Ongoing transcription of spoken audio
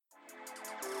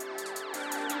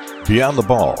Beyond the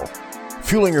Ball,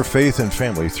 fueling your faith and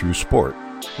family through sport.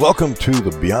 Welcome to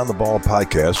the Beyond the Ball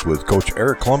podcast with Coach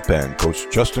Eric Klump and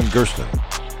Coach Justin Gersten.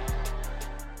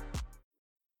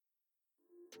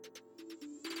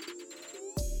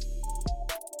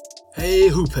 Hey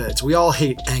Hoopheads, we all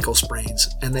hate ankle sprains,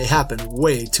 and they happen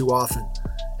way too often.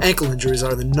 Ankle injuries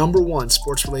are the number one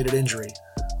sports-related injury.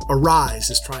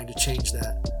 Arise is trying to change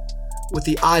that. With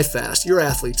the iFast, your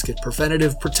athletes get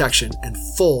preventative protection and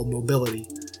full mobility.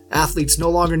 Athletes no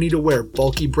longer need to wear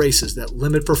bulky braces that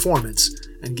limit performance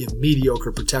and give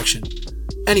mediocre protection.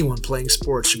 Anyone playing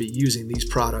sports should be using these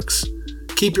products.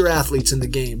 Keep your athletes in the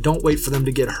game. Don't wait for them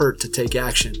to get hurt to take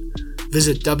action.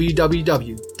 Visit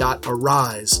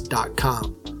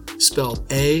www.aryse.com,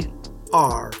 spelled A-R-Y-S-E,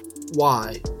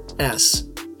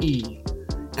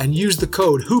 and use the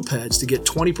code HOOPHEADS to get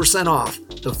 20% off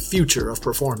the future of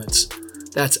performance.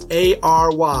 That's ARYSE.com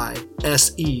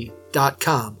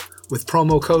with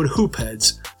promo code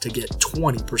HOOPHEADS to get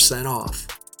 20% off.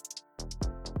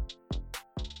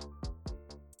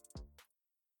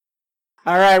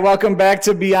 All right, welcome back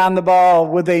to Beyond the Ball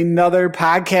with another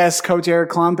podcast. Coach Eric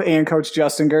Klump and Coach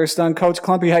Justin Gersten. Coach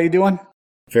Klumpy, how you doing?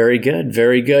 Very good,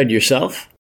 very good. Yourself?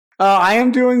 I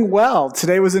am doing well.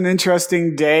 Today was an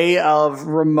interesting day of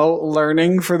remote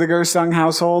learning for the Gersten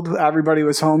household. Everybody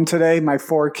was home today, my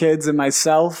 4 kids and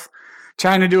myself,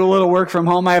 trying to do a little work from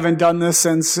home. I haven't done this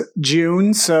since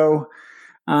June, so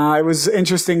it was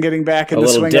interesting getting back in the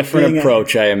swing of being a little different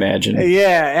approach, I imagine.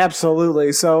 Yeah,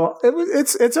 absolutely. So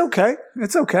it's okay.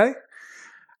 It's okay.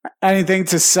 Anything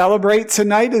to celebrate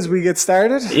tonight as we get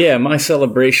started? Yeah, my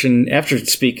celebration, after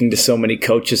speaking to so many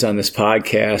coaches on this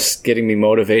podcast, getting me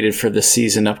motivated for the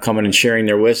season upcoming and sharing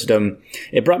their wisdom,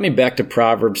 it brought me back to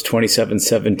Proverbs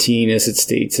 27:17, as it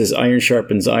states, as iron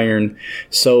sharpens iron,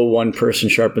 so one person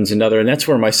sharpens another. And that's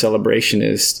where my celebration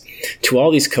is. To all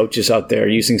these coaches out there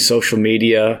using social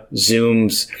media,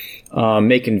 Zooms,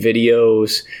 making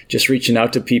videos, just reaching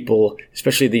out to people,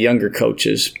 especially the younger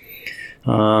coaches,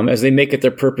 as they make it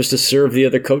their purpose to serve the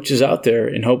other coaches out there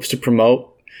in hopes to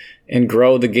promote and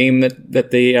grow the game that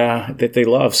they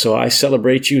love. So I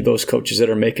celebrate you, those coaches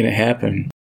that are making it happen.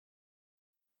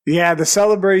 Yeah, the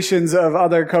celebrations of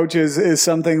other coaches is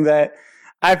something that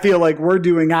I feel like we're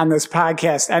doing on this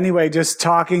podcast anyway, just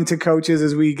talking to coaches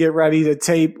as we get ready to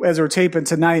tape, as we're taping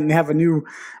tonight and have a new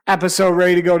episode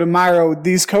ready to go tomorrow.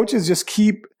 These coaches just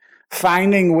keep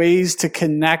finding ways to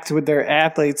connect with their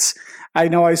athletes. I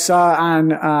know I saw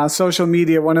on social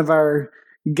media one of our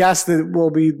guests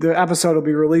the episode will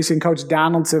be releasing, Coach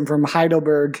Donaldson from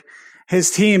Heidelberg, his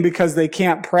team, because they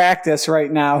can't practice right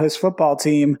now, his football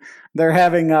team. They're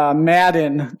having a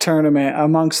Madden tournament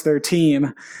amongst their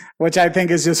team, which I think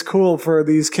is just cool for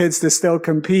these kids to still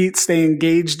compete, stay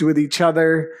engaged with each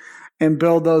other, and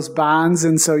build those bonds.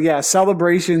 And so, yeah,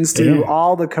 celebrations to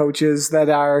all the coaches that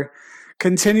are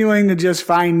continuing to just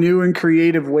find new and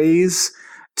creative ways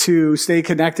to stay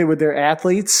connected with their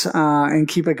athletes and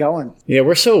keep it going. Yeah,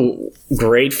 we're so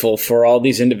grateful for all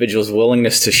these individuals'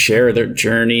 willingness to share their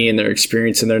journey and their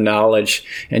experience and their knowledge,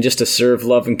 and just to serve,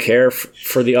 love, and care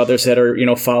for the others that are,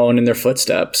 following in their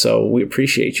footsteps. So we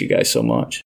appreciate you guys so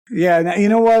much. Yeah, you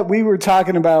know what? We were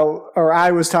talking about, or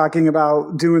I was talking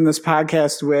about doing this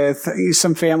podcast with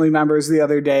some family members the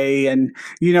other day, and,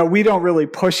 we don't really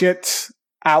push it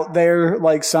out there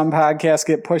like some podcasts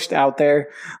get pushed out there.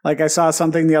 Like I saw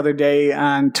something the other day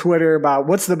on Twitter about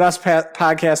what's the best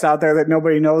podcast out there that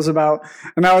nobody knows about,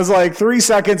 and I was like 3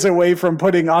 seconds away from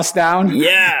putting us down.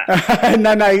 Yeah, and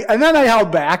then I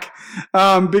held back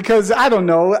because I don't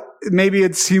know. Maybe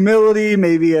it's humility.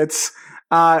 Maybe it's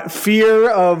fear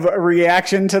of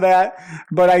reaction to that.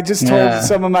 But I just told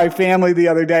some of my family the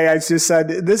other day. I just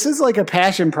said this is like a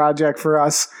passion project for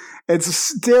us. It's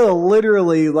still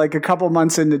literally like a couple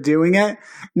months into doing it.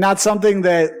 Not something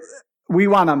that we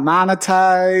want to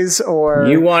monetize or...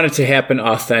 You want it to happen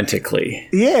authentically.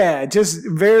 Yeah, just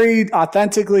very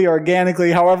authentically,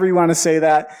 organically, however you want to say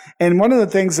that. And one of the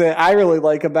things that I really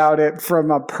like about it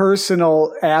from a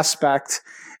personal aspect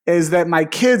is that my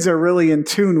kids are really in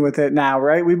tune with it now,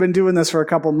 right? We've been doing this for a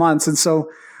couple months. And so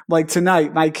like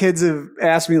tonight, my kids have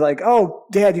asked me like, "Oh,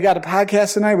 Dad, you got a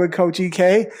podcast tonight with Coach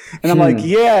EK?" And I'm like,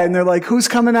 "Yeah." And they're like, "Who's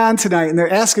coming on tonight?" And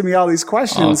they're asking me all these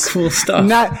questions. Oh, cool stuff.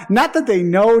 Not that they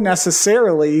know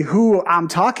necessarily who I'm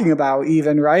talking about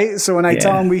even, right? So when I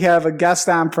tell them we have a guest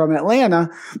on from Atlanta,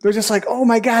 they're just like, "Oh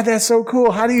my God, that's so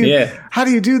cool. How do you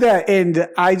do that?" And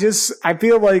I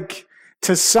feel like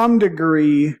to some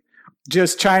degree,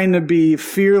 just trying to be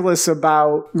fearless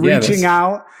about reaching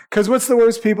out. Because what's the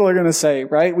worst people are going to say,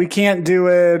 right? We can't do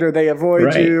it, or they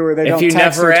avoid you, or they don't text or tweet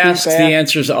back. If you never ask, the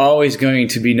answer is always going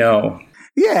to be no.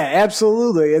 Yeah,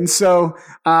 absolutely. And so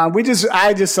I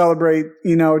just celebrate,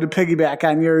 to piggyback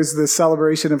on yours, the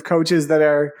celebration of coaches that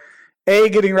are A,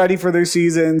 getting ready for their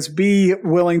seasons, B,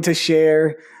 willing to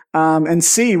share, and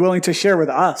C, willing to share with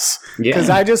us. Because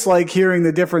I just like hearing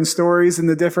the different stories and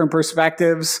the different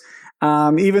perspectives.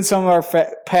 Even some of our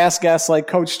past guests like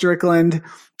Coach Strickland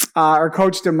or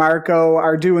Coach DeMarco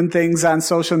are doing things on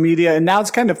social media. And now it's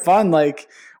kind of fun. Like,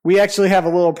 we actually have a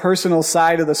little personal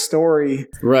side of the story.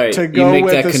 Right. To go you make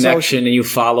with that connection and you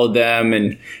follow them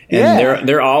and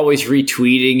they're always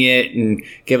retweeting it and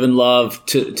giving love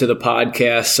to the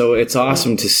podcast. So it's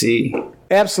awesome to see.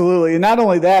 Absolutely. And not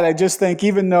only that, I just think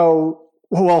even though,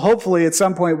 hopefully at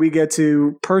some point we get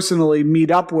to personally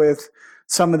meet up with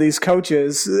some of these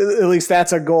coaches, at least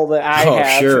that's a goal that I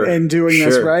have in doing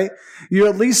this, right? You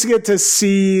at least get to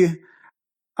see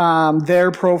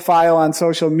their profile on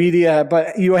social media,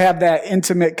 but you have that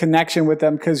intimate connection with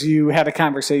them because you had a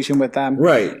conversation with them.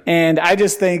 Right. And I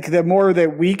just think the more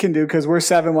that we can do, because we're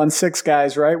 716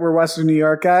 guys, right? We're Western New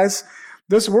York guys.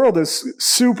 This world is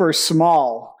super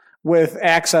small with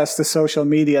access to social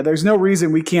media. There's no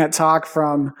reason we can't talk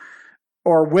from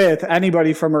or with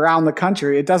anybody from around the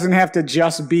country. It doesn't have to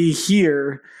just be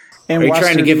here in Western New York. Are you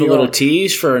trying to give a little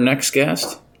tease for our next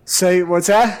guest? Say, what's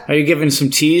that? Are you giving some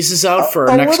teases out for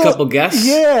our next couple guests?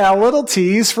 Yeah, a little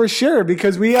tease for sure,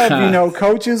 because we have,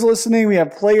 coaches listening, we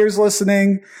have players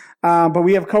listening, but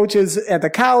we have coaches at the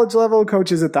college level,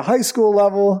 coaches at the high school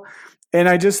level. And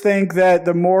I just think that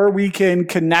the more we can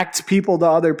connect people to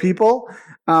other people,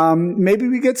 maybe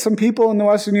we get some people in the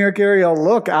Western New York area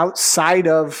look outside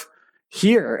of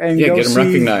here and get them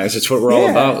recognized. It's what we're all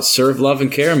about. Serve, love,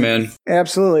 and care, man.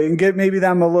 Absolutely. And get maybe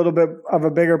them a little bit of a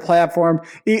bigger platform.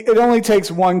 It only takes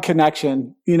one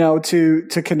connection,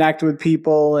 to connect with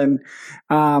people. And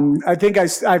I think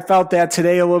I felt that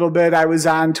today a little bit. I was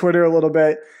on Twitter a little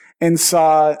bit and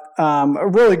saw a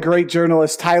really great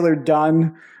journalist, Tyler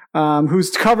Dunn,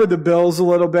 who's covered the Bills a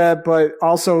little bit, but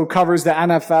also covers the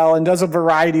NFL and does a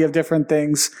variety of different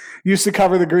things. Used to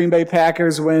cover the Green Bay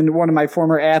Packers when one of my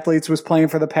former athletes was playing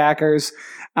for the Packers.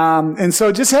 And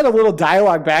so just had a little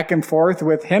dialogue back and forth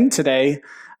with him today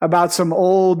about some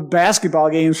old basketball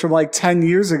games from like 10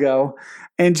 years ago.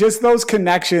 And just those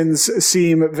connections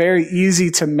seem very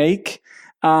easy to make.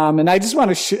 And I just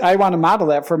want to model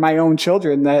that for my own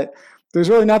children, that there's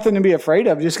really nothing to be afraid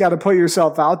of. You just got to put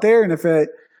yourself out there. And if it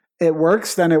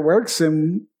works, then it works.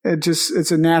 And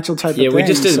it's a natural type of thing. We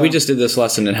just did this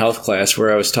lesson in health class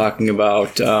where I was talking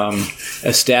about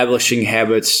establishing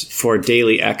habits for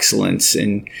daily excellence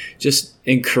and just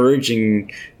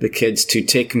encouraging the kids to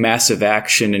take massive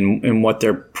action in what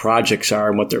their projects are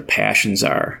and what their passions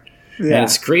are. Yeah. And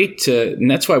it's great and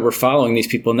that's why we're following these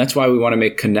people. And that's why we want to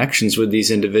make connections with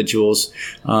these individuals.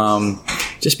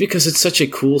 Just because it's such a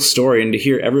cool story, and to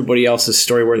hear everybody else's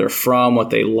story, where they're from,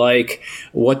 what they like,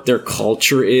 what their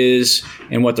culture is,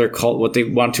 and what they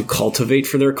want to cultivate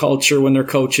for their culture when they're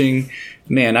coaching.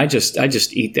 Man, I just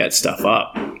eat that stuff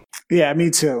up. Yeah,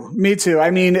 me too. I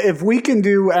mean, if we can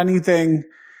do anything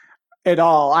at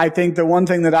all, I think the one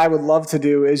thing that I would love to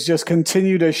do is just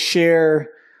continue to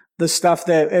share the stuff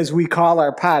that, as we call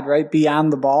our pod, right,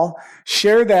 Beyond the Ball,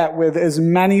 share that with as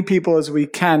many people as we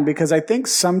can, because I think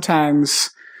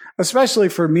sometimes, especially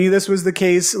for me, this was the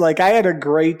case. Like, I had a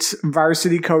great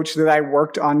varsity coach that I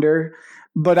worked under,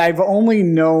 but I've only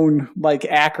known like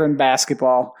Akron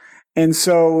basketball. And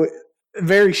so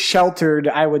very sheltered,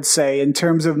 I would say, in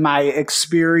terms of my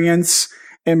experience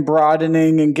and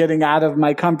broadening and getting out of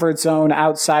my comfort zone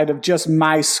outside of just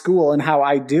my school and how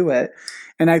I do it.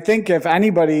 And I think if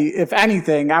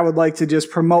anything, I would like to just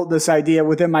promote this idea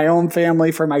within my own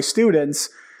family for my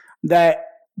students that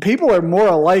people are more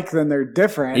alike than they're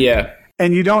different. Yeah.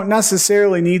 And you don't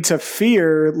necessarily need to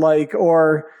fear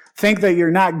or think that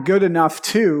you're not good enough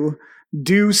to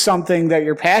do something that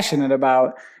you're passionate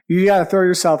about. You got to throw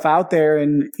yourself out there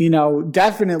and,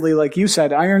 definitely, like you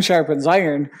said, iron sharpens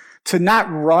iron, to not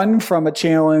run from a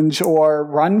challenge or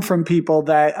run from people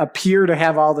that appear to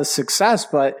have all the success,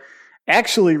 but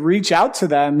actually reach out to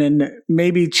them and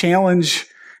maybe challenge,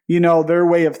 their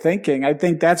way of thinking. I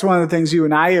think that's one of the things you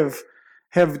and I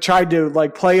have tried to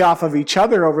play off of each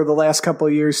other over the last couple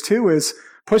of years too, is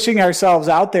pushing ourselves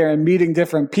out there and meeting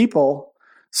different people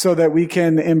so that we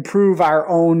can improve our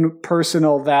own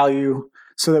personal value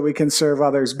so that we can serve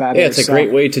others better. Yeah, it's a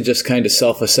great way to just kind of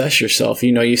self-assess yourself.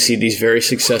 You see these very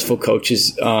successful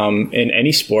coaches in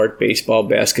any sport, baseball,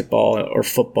 basketball, or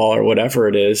football, or whatever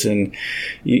it is, and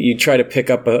you try to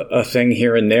pick up a thing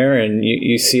here and there, and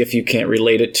you see if you can't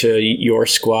relate it to your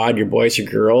squad, your boys or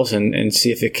girls, and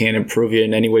see if it can improve you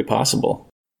in any way possible.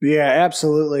 Yeah,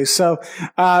 absolutely. So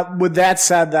with that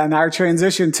said, then our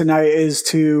transition tonight is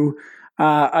to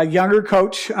a younger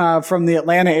coach from the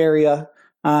Atlanta area.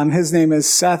 His name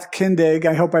is Seth Kindig.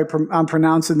 I hope I'm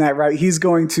pronouncing that right. He's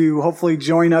going to hopefully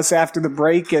join us after the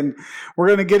break, and we're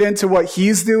going to get into what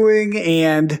he's doing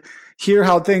and hear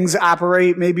how things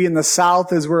operate maybe in the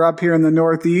South as we're up here in the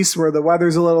Northeast where the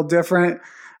weather's a little different.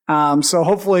 So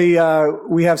hopefully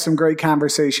we have some great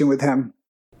conversation with him.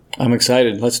 I'm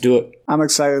excited. Let's do it. I'm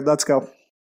excited. Let's go.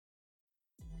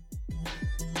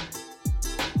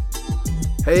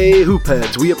 Hey,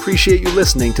 Hoopheads, we appreciate you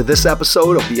listening to this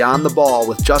episode of Beyond the Ball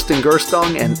with Justin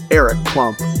Gerstung and Eric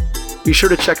Klump. Be sure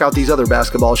to check out these other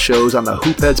basketball shows on the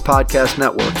Hoopheads Podcast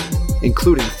Network,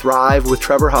 including Thrive with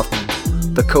Trevor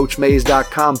Huffman, the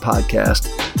CoachMaze.com podcast,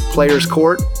 Players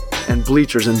Court, and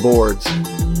Bleachers and Boards.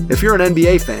 If you're an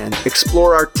NBA fan,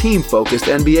 explore our team-focused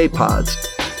NBA pods,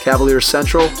 Cavaliers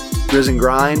Central, Grizz and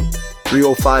Grind,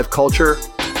 305 Culture,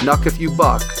 Nuck If You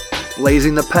Buck,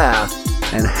 Blazing the Path,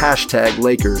 and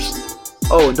 #Lakers.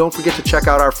 Oh, and don't forget to check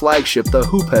out our flagship, the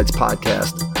Hoopheads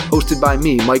podcast, hosted by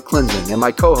me, Mike Klinzing, and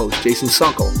my co-host, Jason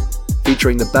Sunkel,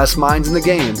 featuring the best minds in the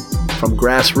game, from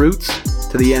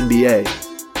grassroots to the NBA.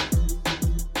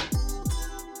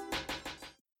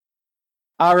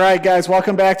 All right, guys,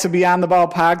 welcome back to Beyond the Ball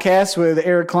podcast with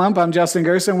Eric Klump. I'm Justin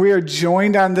Gerson. We are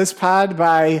joined on this pod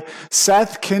by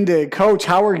Seth Kindig. Coach,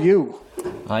 how are you?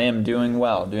 I am doing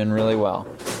well, doing really well.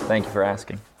 Thank you for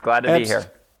asking. Glad to be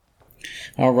here.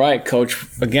 All right, Coach.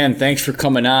 Again, thanks for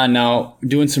coming on. Now,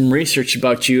 doing some research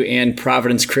about you and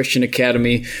Providence Christian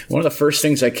Academy, one of the first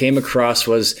things I came across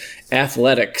was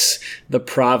athletics, the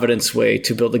Providence way,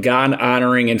 to build a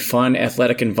God-honoring and fun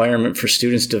athletic environment for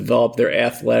students to develop their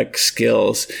athletic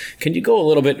skills. Can you go a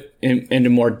little bit into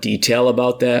more detail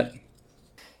about that?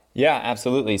 Yeah,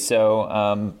 absolutely.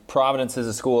 So Providence is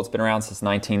a school that's been around since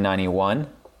 1991,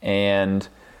 and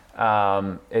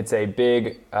it's a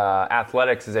big,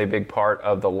 athletics is a big part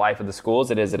of the life of the school, as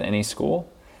it is at any school.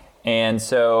 And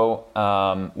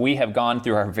so we have gone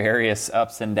through our various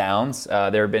ups and downs.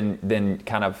 There have been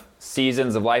kind of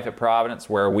seasons of life at Providence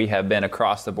where we have been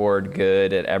across the board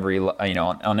good at every,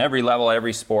 on every level,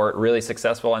 every sport, really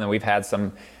successful. And then we've had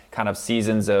some kind of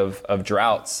seasons of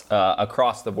droughts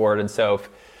across the board. And so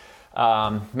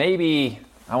maybe,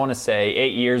 I want to say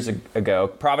 8 years ago,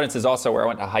 Providence is also where I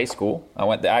went to high school. I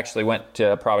actually went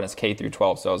to Providence K through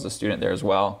 12, so I was a student there as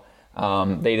well.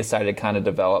 They decided to kind of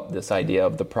develop this idea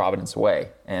of the Providence way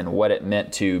and what it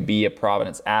meant to be a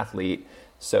Providence athlete,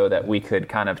 so that we could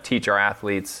kind of teach our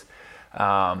athletes,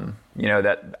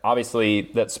 that obviously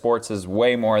that sports is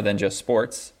way more than just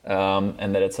sports,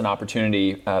 and that it's an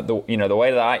opportunity. The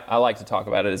way that I like to talk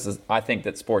about it is I think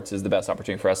that sports is the best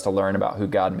opportunity for us to learn about who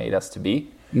God made us to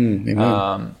be.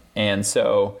 And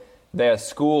so the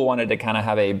school wanted to kind of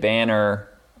have a banner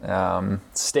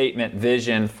statement,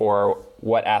 vision for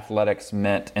what athletics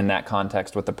meant in that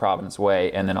context with the Providence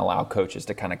way, and then allow coaches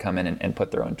to kind of come in and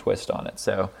put their own twist on it.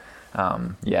 So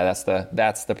that's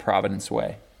the Providence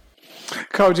way.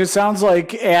 Coach, it sounds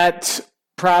like at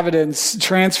Providence,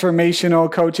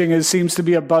 transformational coaching seems to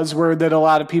be a buzzword that a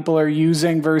lot of people are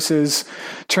using versus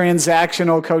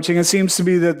transactional coaching. It seems to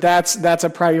be that's a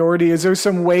priority. Is there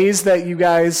some ways that you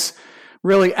guys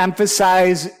really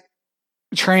emphasize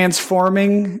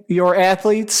transforming your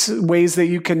athletes, ways that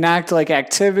you connect, like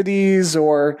activities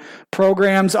or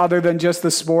programs other than just the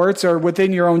sports, or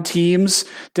within your own teams,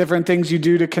 different things you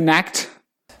do to connect?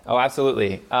 Oh,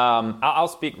 absolutely. I'll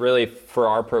speak really for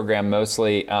our program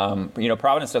mostly.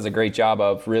 Providence does a great job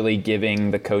of really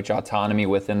giving the coach autonomy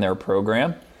within their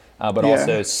program, but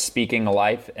also speaking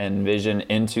life and vision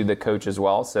into the coach as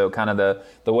well. So kind of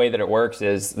the way that it works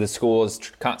is the school is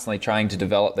constantly trying to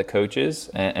develop the coaches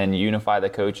and unify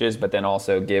the coaches, but then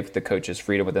also give the coaches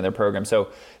freedom within their program. So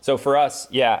for us,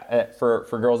 for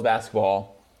girls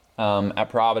basketball at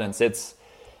Providence, it's,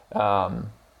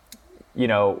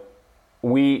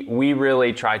 we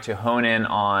really try to hone in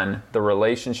on the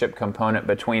relationship component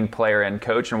between player and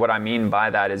coach. And what I mean by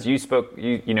that is you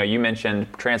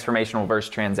mentioned transformational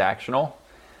versus transactional.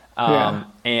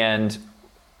 And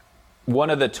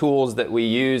one of the tools that we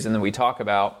use and that we talk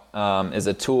about is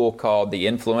a tool called the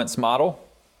influence model.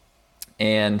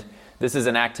 And this is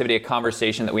an activity, a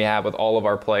conversation that we have with all of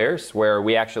our players, where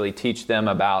we actually teach them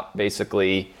about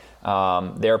basically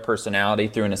their personality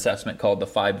through an assessment called the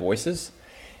 5 Voices.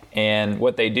 And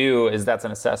what they do is that's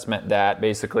an assessment that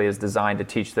basically is designed to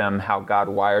teach them how God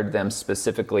wired them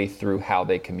specifically through how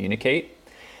they communicate.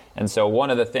 And so one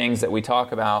of the things that we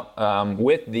talk about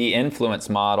with the influence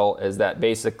model is that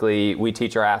basically we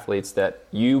teach our athletes that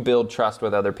you build trust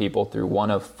with other people through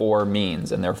one of 4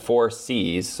 means. And there are 4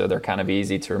 C's, so they're kind of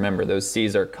easy to remember. Those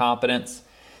C's are competence,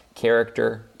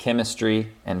 character,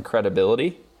 chemistry, and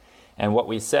credibility. And what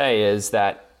we say is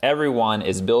that everyone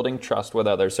is building trust with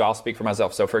others. So I'll speak for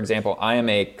myself. So for example, I am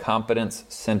a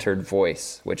competence-centered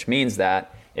voice, which means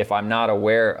that if I'm not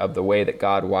aware of the way that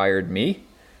God wired me,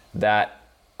 that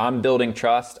I'm building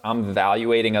trust, I'm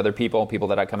evaluating other people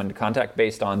that I come into contact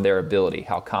based on their ability,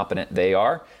 how competent they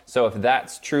are. So if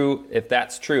that's true, if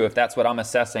that's what I'm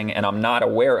assessing and I'm not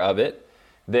aware of it,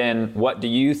 then what do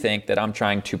you think that I'm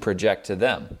trying to project to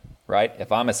them, right?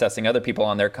 If I'm assessing other people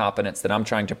on their competence, then I'm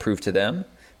trying to prove to them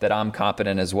that I'm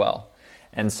competent as well.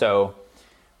 And so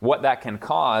what that can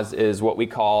cause is what we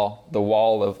call the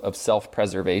wall of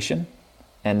self-preservation.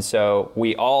 And so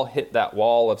we all hit that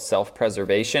wall of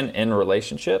self-preservation in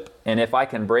relationship. And if I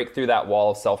can break through that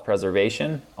wall of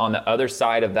self-preservation, on the other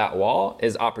side of that wall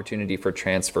is opportunity for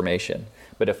transformation.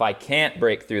 But if I can't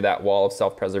break through that wall of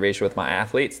self-preservation with my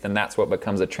athletes, then that's what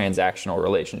becomes a transactional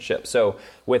relationship. So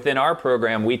within our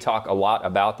program, we talk a lot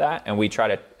about that, and we try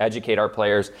to educate our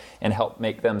players and help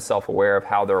make them self-aware of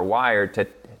how they're wired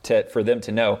for them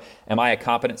to know, am I a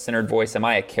competence-centered voice? Am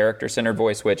I a character-centered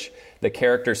voice? Which the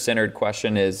character-centered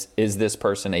question is this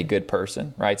person a good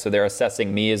person, right? So they're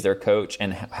assessing me as their coach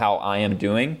and how I am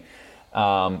doing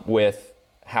with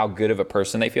how good of a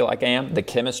person they feel like I am. The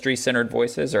chemistry-centered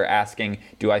voices are asking,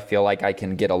 do I feel like I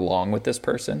can get along with this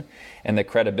person? And the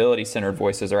credibility-centered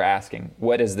voices are asking,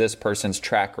 what is this person's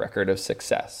track record of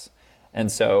success?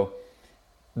 And so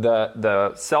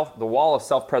the wall of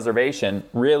self-preservation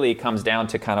really comes down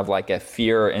to kind of like a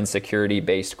fear or insecurity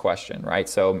based question, right?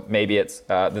 So maybe it's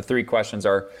the 3 questions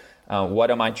are,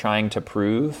 what am I trying to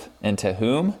prove and to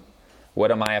whom? What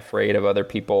am I afraid of other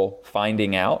people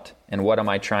finding out? And what am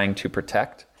I trying to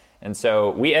protect? And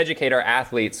so we educate our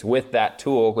athletes with that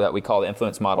tool that we call the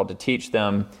influence model to teach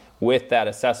them with that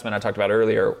assessment I talked about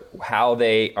earlier, how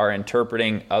they are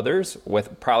interpreting others,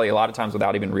 with probably a lot of times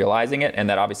without even realizing it. And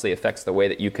that obviously affects the way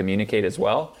that you communicate as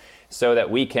well, so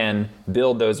that we can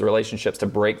build those relationships to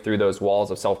break through those walls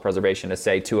of self-preservation, to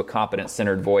say to a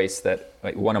competent-centered voice, that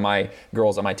like one of my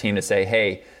girls on my team, to say,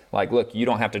 hey, like, look, you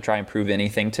don't have to try and prove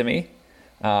anything to me,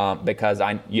 because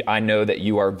I know that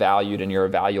you are valued and you're a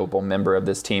valuable member of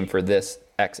this team for this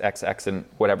XXX and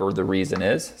whatever the reason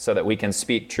is, so that we can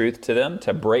speak truth to them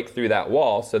to break through that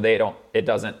wall, so it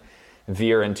doesn't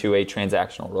veer into a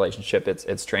transactional relationship. It's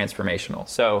transformational.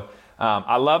 So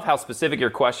I love how specific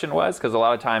your question was, because a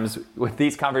lot of times with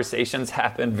these conversations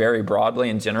happen very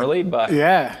broadly and generally, but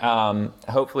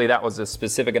hopefully that was a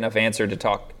specific enough answer to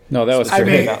talk. No, that was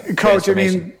great. Coach,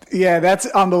 that's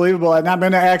unbelievable. And I'm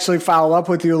going to actually follow up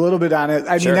with you a little bit on it.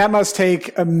 I mean, that must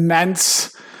take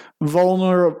immense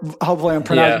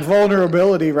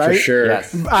vulnerability, right? For sure.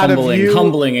 Yes.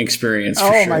 Humbling experience.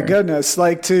 For my goodness.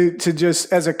 Like to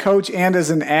just as a coach and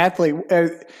as an athlete,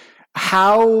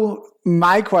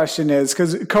 my question is,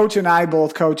 because Coach and I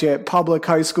both coach at public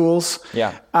high schools.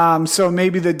 Yeah. So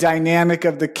maybe the dynamic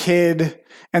of the kid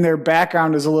and their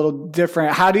background is a little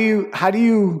different. How do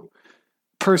you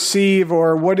perceive,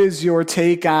 or what is your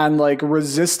take on like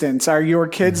resistance? Are your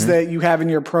kids that you have in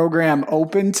your program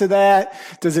open to that?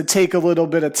 Does it take a little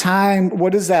bit of time?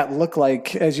 What does that look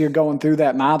like as you're going through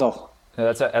that model?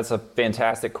 That's a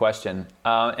fantastic question.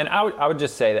 And I would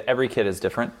just say that every kid is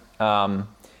different. And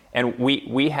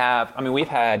we've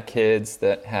had kids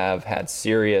that have had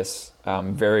serious,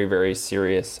 very, very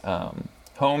serious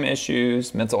home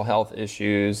issues, mental health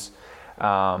issues.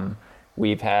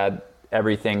 We've had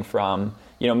everything from,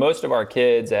 most of our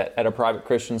kids at a private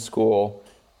Christian school,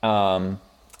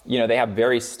 they have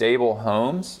very stable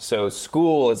homes. So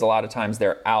school is a lot of times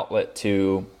their outlet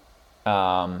to,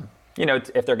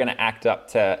 if they're going to act up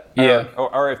to,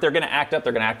 or if they're going to act up,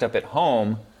 they're going to act up at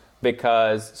home,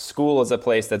 because school is a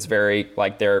place that's very,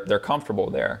 like, they're comfortable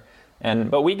there.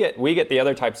 But we get the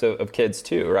other types of kids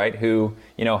too, right? Who,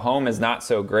 home is not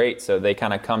so great, so they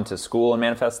kind of come to school and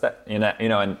manifest that,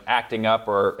 and acting up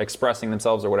or expressing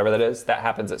themselves or whatever that is. That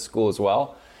happens at school as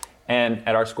well, and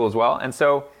at our school as well. And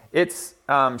so it's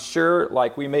sure,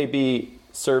 like, we may be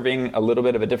serving a little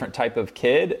bit of a different type of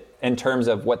kid in terms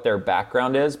of what their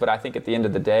background is, but I think at the end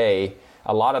of the day,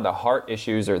 a lot of the heart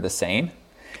issues are the same.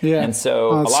 Yeah. And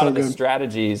so a lot of the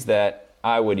strategies that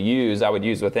I would use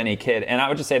with any kid. And I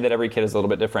would just say that every kid is a little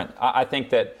bit different. I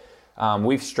think that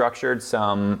we've structured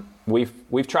some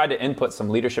we've tried to input some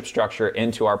leadership structure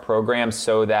into our program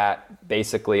so that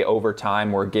basically over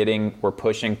time we're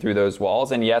pushing through those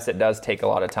walls. And yes, it does take a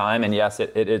lot of time, and yes,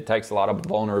 it takes a lot of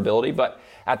vulnerability. But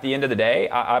at the end of the day,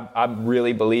 I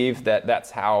really believe that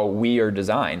that's how we are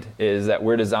designed, is that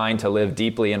we're designed to live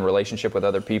deeply in relationship with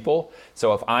other people.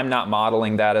 So if I'm not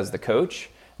modeling that as the coach,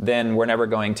 then we're never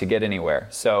going to get anywhere.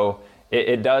 So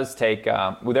it does take,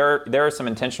 there are some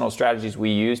intentional strategies we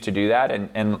use to do that.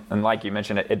 And like you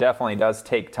mentioned, it definitely does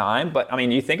take time. But I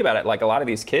mean, you think about it, like a lot of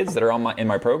these kids that are in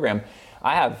my program,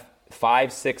 I have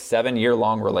 5, 6, 7 year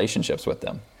long relationships with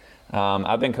them.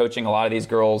 I've been coaching a lot of these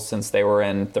girls since they were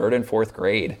in 3rd and 4th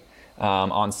grade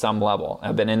on some level.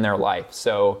 I've been in their life.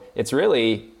 So it's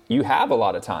really, you have a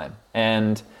lot of time.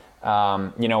 And,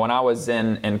 when I was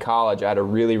in college, I had a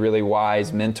really, really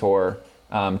wise mentor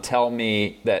tell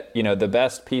me that, the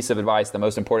best piece of advice, the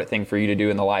most important thing for you to do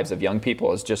in the lives of young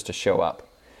people is just to show up.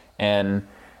 And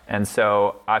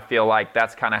so I feel like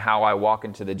that's kind of how I walk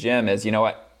into the gym is,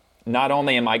 not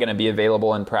only am I going to be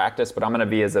available in practice, but I'm going to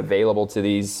be as available to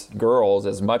these girls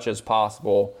as much as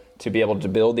possible to be able to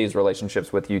build these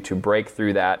relationships with you, to break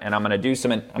through that. And I'm going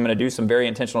to do some very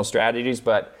intentional strategies,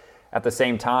 but at the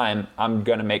same time, I'm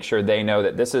going to make sure they know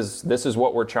that this is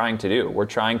what we're trying to do. We're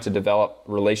trying to develop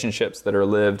relationships that are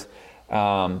lived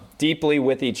deeply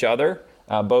with each other,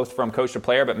 both from coach to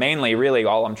player, but mainly really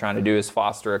all I'm trying to do is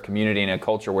foster a community and a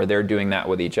culture where they're doing that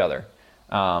with each other.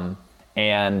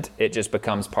 And it just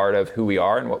becomes part of who we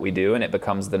are and what we do, and it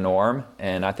becomes the norm.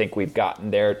 And I think we've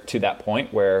gotten there to that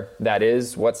point where that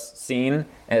is what's seen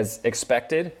as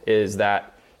expected, is that,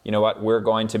 we're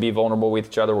going to be vulnerable with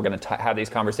each other. We're going to have these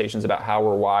conversations about how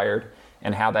we're wired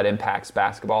and how that impacts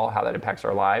basketball, how that impacts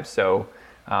our lives. So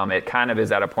it kind of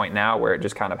is at a point now where it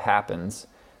just kind of happens.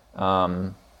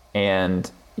 And,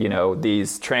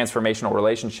 these transformational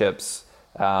relationships,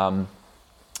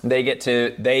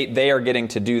 they are getting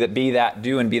to do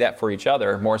that for each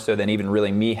other more so than even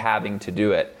really me having to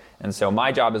do it. And so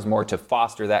my job is more to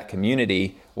foster that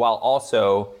community while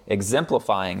also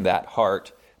exemplifying that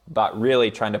heart, but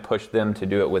really trying to push them to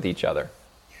do it with each other.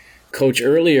 Coach,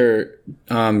 earlier,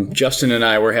 Justin and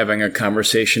I were having a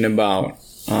conversation about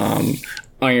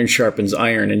iron sharpens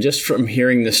iron. And just from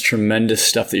hearing this tremendous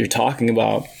stuff that you're talking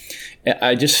about,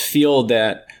 I just feel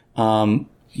that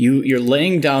you're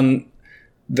laying down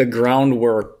the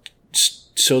groundwork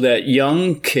so that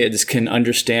young kids can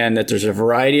understand that there's a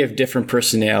variety of different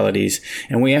personalities,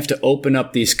 and we have to open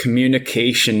up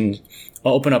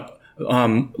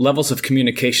levels of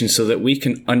communication so that we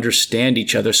can understand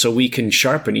each other, so we can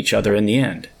sharpen each other in the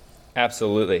end.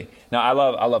 Absolutely. Now, I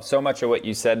love so much of what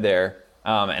you said there,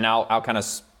 and I'll kind of,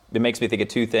 it makes me think of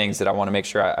two things that I want to make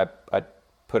sure I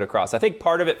put across. I think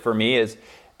part of it for me is,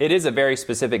 it is a very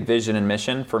specific vision and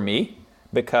mission for me,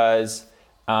 because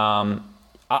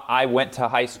I went to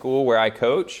high school where I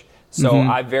coach, so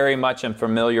I very much am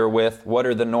familiar with what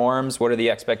are the norms, what are the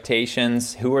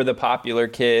expectations, who are the popular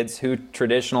kids, who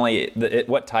traditionally,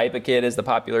 what type of kid is the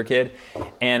popular kid.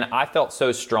 And I felt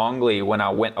so strongly when I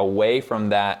went away from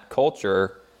that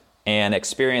culture and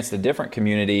experienced a different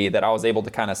community that I was able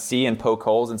to kind of see and poke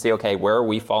holes and see, okay, where are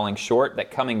we falling short? That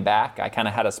coming back, I kind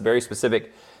of had a very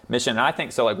specific mission. And I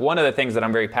think so, like, one of the things that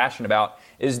I'm very passionate about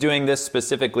is doing this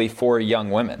specifically for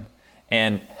young women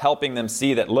and helping them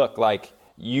see that, look, like,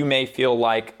 you may feel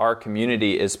like our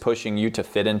community is pushing you to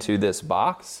fit into this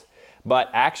box, but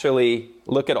actually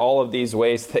look at all of these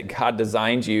ways that God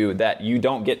designed you that you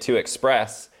don't get to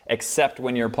express except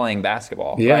when you're playing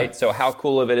basketball, right? So how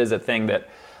cool of it is a thing that,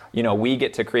 we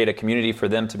get to create a community for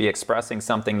them to be expressing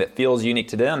something that feels unique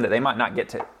to them that they might not get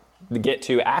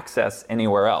to access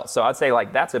anywhere else. So I'd say,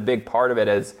 like, that's a big part of it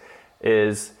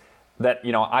is that,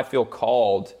 I feel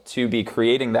called to be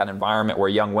creating that environment where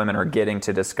young women are getting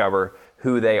to discover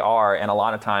who they are, and a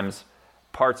lot of times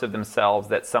parts of themselves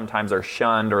that sometimes are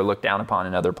shunned or looked down upon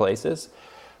in other places.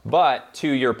 But to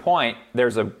your point,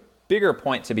 there's a bigger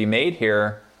point to be made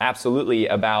here, absolutely,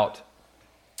 about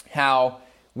how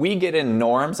we get in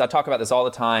norms. I talk about this all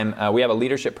the time. We have a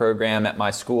leadership program at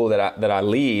my school that I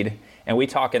lead, and we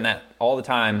talk in that all the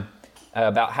time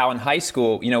about how in high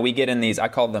school, we get in these, I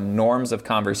call them norms of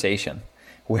conversation,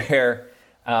 where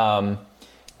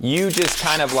you just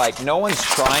kind of, like, no one's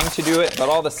trying to do it, but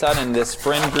all of a sudden this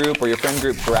friend group or your friend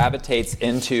group gravitates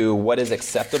into what is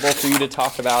acceptable for you to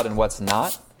talk about and what's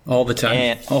not. All the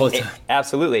time.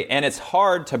 Absolutely. And it's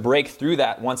hard to break through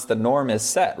that once the norm is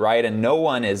set, right? And no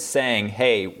one is saying,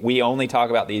 hey, we only talk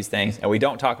about these things and we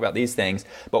don't talk about these things.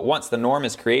 But once the norm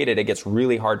is created, it gets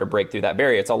really hard to break through that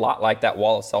barrier. It's a lot like that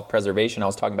wall of self-preservation I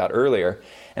was talking about earlier.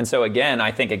 And so again,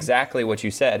 I think exactly what you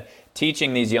said,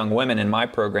 teaching these young women in my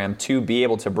program to be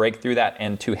able to break through that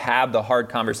and to have the hard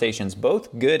conversations,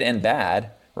 both good and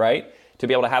bad, right? To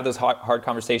be able to have those hard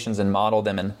conversations and model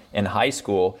them in high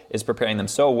school is preparing them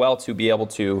so well to be able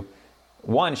to,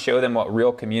 one, show them what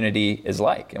real community is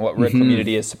like and what real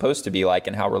community is supposed to be like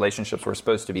and how relationships were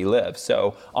supposed to be lived.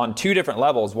 So on two different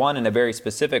levels, one in a very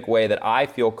specific way that I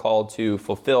feel called to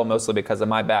fulfill, mostly because of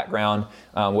my background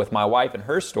with my wife and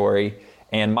her story,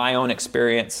 and my own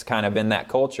experience kind of in that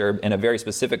culture in a very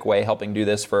specific way, helping do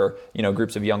this for,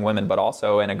 groups of young women, but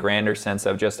also in a grander sense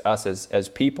of just us as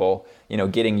people,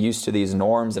 getting used to these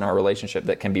norms in our relationship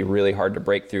that can be really hard to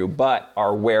break through, but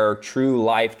are where true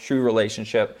life, true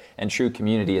relationship, and true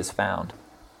community is found.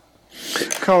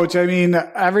 Coach, I mean,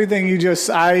 everything you just,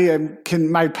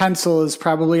 my pencil is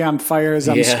probably on fire as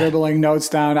I'm scribbling notes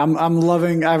down. I'm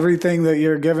loving everything that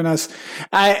you're giving us.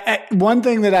 One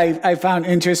thing that I found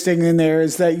interesting in there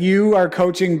is that you are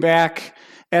coaching back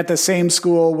at the same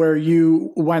school where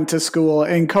you went to school,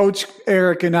 and Coach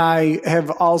Eric and I have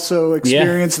also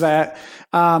experienced that.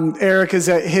 Eric is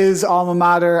at his alma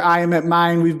mater. I am at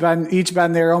mine. We've each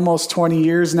been there almost 20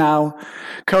 years now,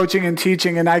 coaching and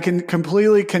teaching. And I can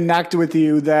completely connect with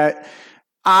you that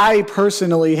I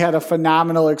personally had a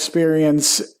phenomenal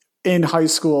experience in high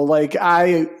school.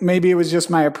 Maybe it was just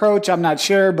my approach. I'm not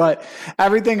sure, but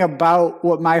everything about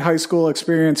what my high school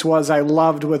experience was, I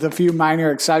loved, with a few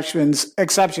minor exceptions.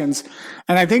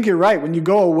 And I think you're right. When you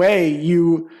go away,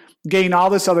 you gain all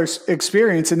this other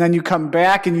experience, and then you come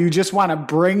back and you just want to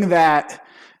bring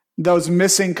those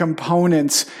missing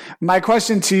components. My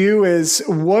question to you is,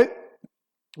 what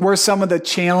were some of the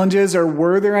challenges, or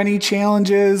were there any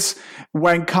challenges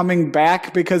when coming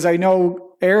back? Because I know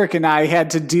Eric and I had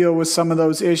to deal with some of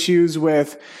those issues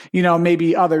with,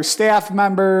 maybe other staff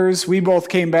members. We both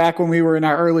came back when we were in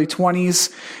our early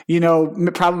 20s,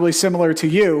 probably similar to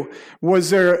you. Was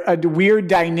there a weird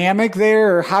dynamic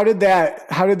there, or how did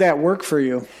that work for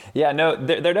you? Yeah, no,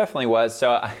 there definitely was.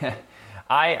 So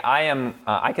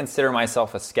I consider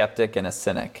myself a skeptic and a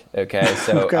cynic. Okay.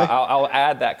 So okay. I'll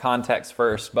add that context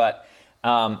first, but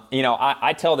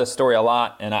I tell this story a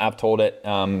lot, and I've told it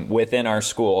within our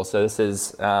school. So this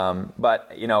is,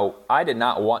 but I did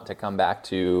not want to come back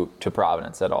to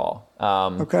Providence at all.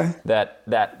 Okay. That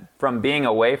from being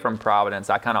away from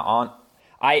Providence, I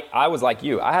was like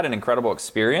you. I had an incredible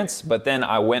experience, but then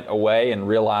I went away and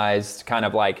realized kind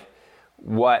of like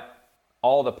what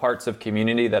all the parts of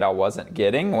community that I wasn't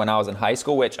getting when I was in high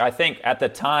school, which I think at the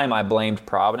time I blamed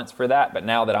Providence for that, but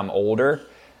now that I'm older,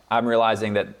 I'm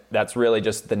realizing that that's really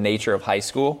just the nature of high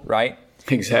school, right?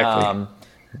 Exactly.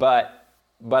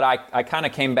 But I kind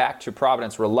of came back to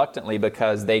Providence reluctantly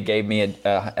because they gave me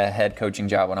a head coaching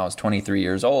job when I was 23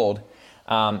 years old.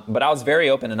 But I was very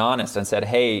open and honest and said,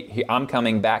 hey, I'm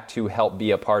coming back to help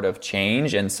be a part of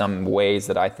change in some ways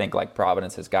that I think like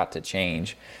Providence has got to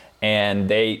change. And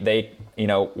they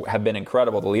have been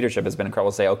incredible. The leadership has been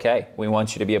incredible to say, okay, we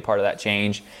want you to be a part of that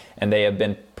change. And they have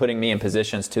been putting me in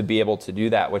positions to be able to do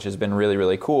that, which has been really,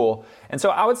 really cool. And so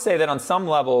I would say that on some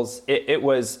levels, it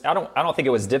was, I don't think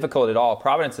it was difficult at all.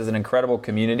 Providence is an incredible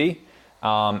community.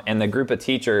 And the group of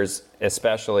teachers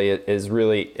especially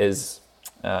has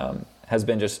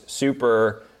been just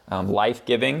super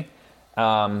life-giving.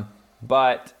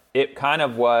 But it kind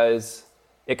of was,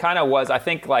 I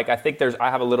think I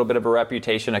have a little bit of a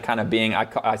reputation of kind of being,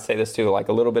 I say this too, like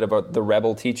a little bit of the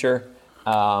rebel teacher.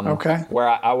 Where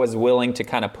I was willing to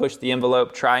kind of push the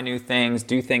envelope, try new things,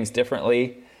 do things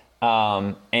differently,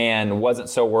 and wasn't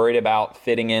so worried about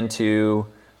fitting into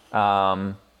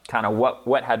kind of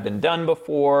what had been done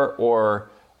before, or,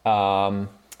 I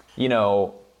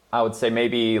would say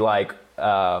maybe like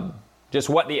just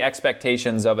what the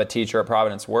expectations of a teacher at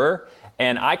Providence were.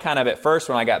 And I kind of at first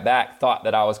when I got back thought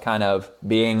that I was kind of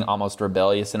being almost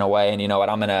rebellious in a way, and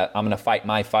I'm gonna fight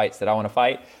my fights that I want to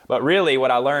fight. But really, what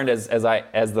I learned as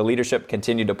the leadership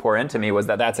continued to pour into me was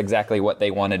that that's exactly what they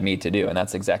wanted me to do, and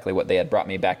that's exactly what they had brought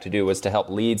me back to do, was to help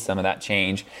lead some of that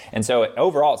change. And so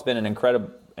overall, it's been an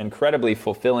incredibly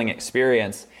fulfilling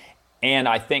experience. And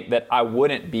I think that I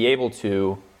wouldn't be able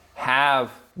to have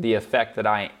the effect that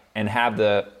have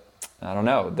the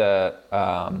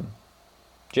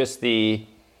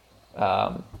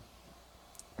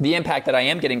impact that I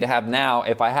am getting to have now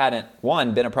if I hadn't,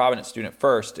 one, been a Providence student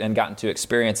first and gotten to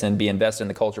experience and be invested in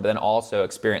the culture, but then also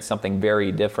experience something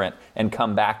very different and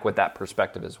come back with that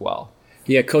perspective as well.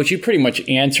 Yeah, Coach, you pretty much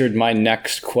answered my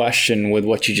next question with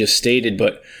what you just stated.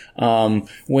 But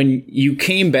when you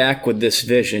came back with this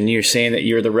vision, you're saying that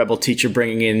you're the rebel teacher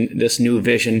bringing in this new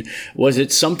vision. Was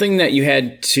it something that you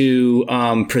had to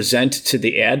present to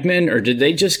the admin, or did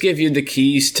they just give you the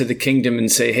keys to the kingdom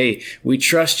and say, hey, we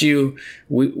trust you,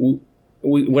 we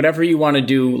whatever you want to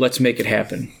do, let's make it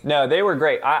happen? No, they were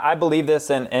great. I believe this,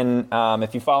 and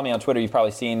if you follow me on Twitter, you've probably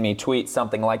seen me tweet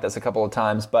something like this a couple of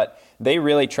times, but they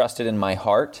really trusted in my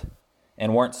heart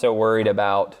and weren't so worried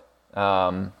about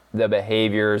the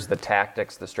behaviors, the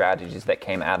tactics, the strategies that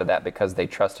came out of that, because they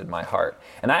trusted my heart.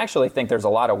 And I actually think there's a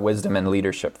lot of wisdom and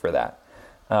leadership for that.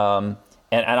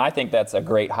 And I think that's a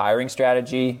great hiring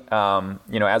strategy.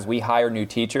 As we hire new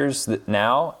teachers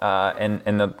now,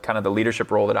 and the kind of the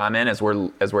leadership role that I'm in, as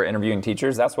we're interviewing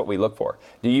teachers, that's what we look for.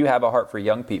 Do you have a heart for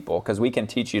young people? Because we can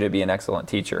teach you to be an excellent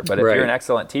teacher. But if you're an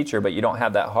excellent teacher, but you don't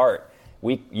have that heart,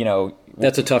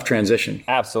 that's a tough transition.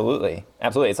 Absolutely.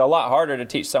 It's a lot harder to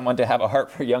teach someone to have a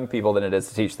heart for young people than it is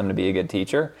to teach them to be a good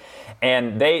teacher.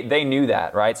 And they knew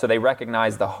that, right? So they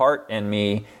recognized the heart in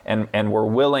me and were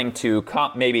willing to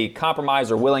maybe compromise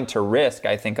or willing to risk,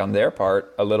 I think, on their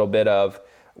part, a little bit of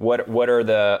what's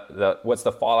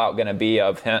the fallout going to be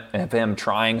of him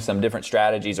trying some different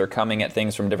strategies or coming at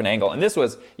things from a different angle. And this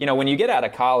was, when you get out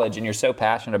of college and you're so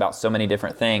passionate about so many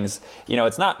different things,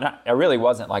 it's not it really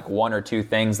wasn't like one or two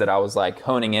things that I was like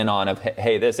honing in on of,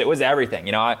 hey, it was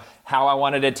everything. How I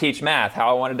wanted to teach math, how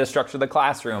I wanted to structure the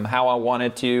classroom, how I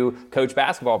wanted to coach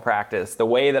basketball practice, the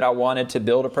way that I wanted to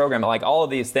build a program, like all of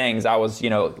these things, I was,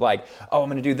 like, oh, I'm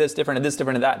going to do this different and this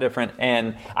different and that different.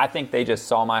 And I think they just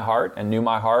saw my heart and knew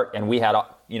my heart, and we had,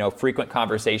 frequent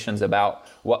conversations about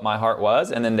what my heart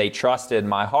was, and then they trusted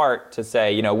my heart to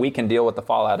say, we can deal with the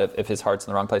fallout if his heart's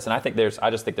in the wrong place. And I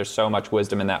just think there's so much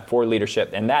wisdom in that for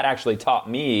leadership, and that actually taught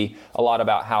me a lot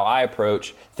about how I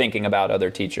approach thinking about other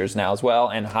teachers now as well,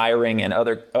 and hiring and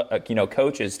other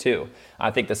coaches too. I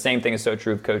think the same thing is so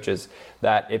true of coaches,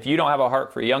 that if you don't have a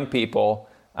heart for young people,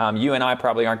 you and I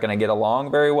probably aren't going to get along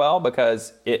very well,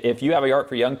 because if you have a heart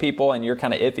for young people and you're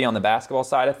kind of iffy on the basketball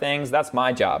side of things, that's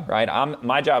my job, right?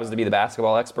 My job is to be the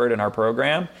basketball expert in our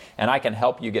program, and I can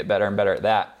help you get better and better at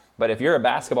that. But if you're a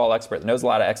basketball expert that knows a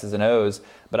lot of X's and O's,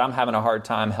 but I'm having a hard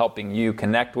time helping you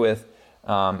connect with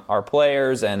our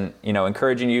players and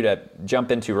encouraging you to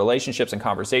jump into relationships and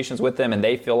conversations with them, and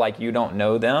they feel like you don't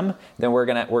know them, then we're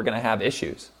gonna have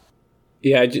issues.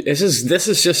 Yeah, this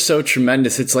is just so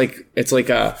tremendous. It's like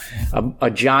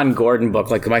a John Gordon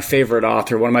book. Like, my favorite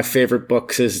author, one of my favorite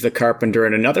books is The Carpenter,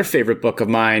 and another favorite book of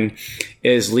mine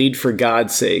is Lead for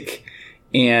God's Sake.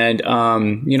 And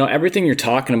everything you're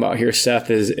talking about here,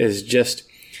 Seth, is just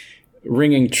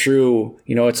ringing true.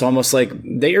 It's almost like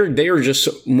they are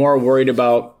just more worried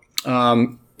about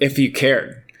if you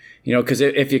cared. Because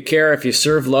if you care, if you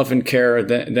serve, love, and care,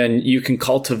 then you can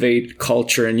cultivate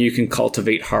culture and you can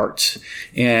cultivate hearts.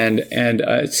 And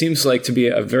it seems like to be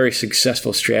a very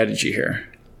successful strategy here.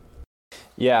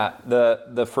 Yeah,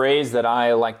 the phrase that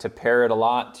I like to parrot a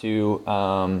lot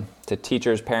to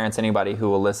teachers, parents, anybody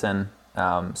who will listen,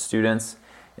 students,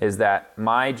 is that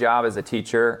my job as a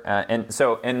teacher, and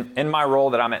so in my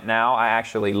role that I'm at now, I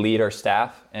actually lead our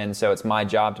staff. And so it's my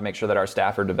job to make sure that our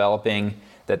staff are developing,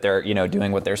 that they're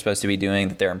doing what they're supposed to be doing,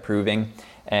 that they're improving.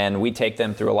 And we take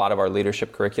them through a lot of our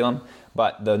leadership curriculum.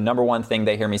 But the number one thing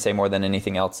they hear me say more than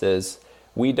anything else is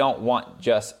we don't want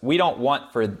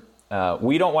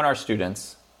our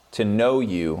students to know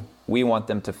you. We want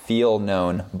them to feel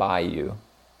known by you.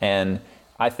 And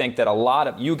I think that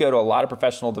you go to a lot of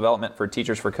professional development for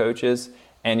teachers, for coaches,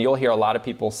 and you'll hear a lot of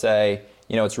people say,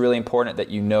 it's really important that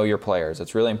you know your players.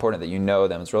 It's really important that you know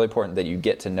them. It's really important that you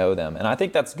get to know them. And I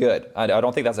think that's good. I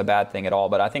don't think that's a bad thing at all,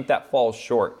 but I think that falls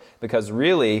short, because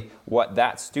really what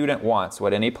that student wants,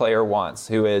 what any player wants,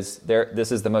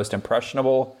 this is the most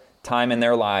impressionable time in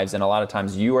their lives, and a lot of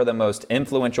times you are the most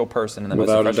influential person in the most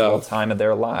impressionable time of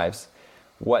their lives.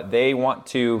 What they want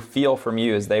to feel from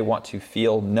you is they want to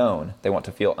feel known. They want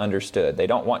to feel understood. They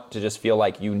don't want to just feel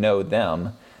like you know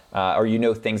them, or you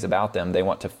know things about them. They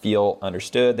want to feel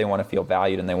understood, they want to feel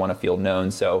valued, and they want to feel known.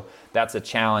 So that's a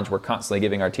challenge we're constantly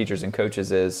giving our teachers and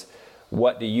coaches is,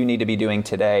 what do you need to be doing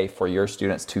today for your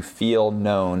students to feel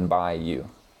known by you?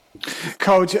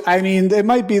 Coach, it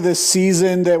might be the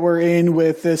season that we're in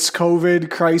with this COVID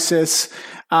crisis.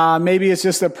 Maybe it's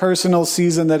just a personal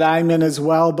season that I'm in as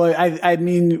well. But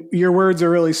your words are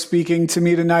really speaking to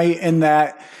me tonight, in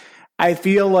that I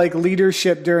feel like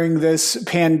leadership during this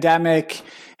pandemic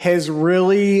has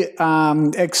really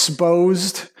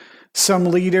exposed some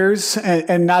leaders,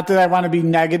 and not that I want to be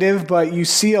negative, but you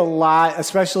see a lot,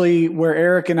 especially where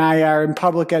Eric and I are in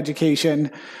public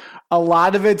education, a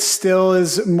lot of it still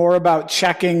is more about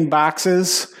checking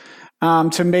boxes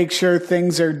to make sure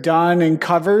things are done and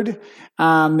covered.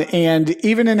 And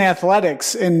even in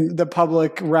athletics, in the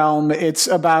public realm, it's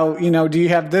about, do you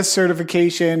have this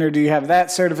certification or do you have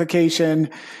that certification?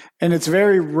 And it's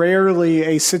very rarely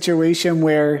a situation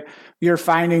where you're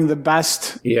finding the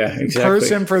best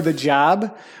person for the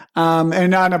job.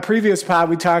 And on a previous pod,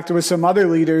 we talked with some other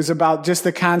leaders about just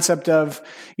the concept of,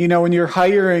 when you're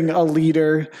hiring a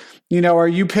leader, are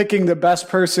you picking the best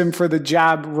person for the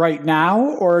job right now,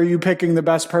 or are you picking the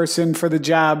best person for the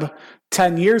job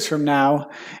 10 years from now?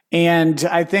 And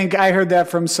I think I heard that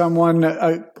from someone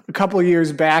a couple of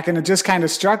years back, and it just kind of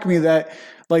struck me that,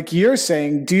 like you're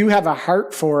saying, do you have a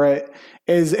heart for it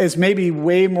is maybe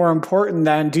way more important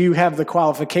than do you have the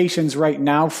qualifications right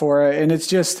now for it. And it's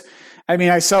just,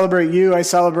 I celebrate you. I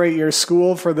celebrate your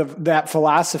school for that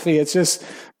philosophy. It's just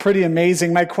pretty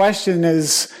amazing. My question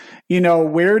is,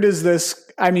 where does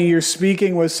this, you're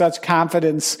speaking with such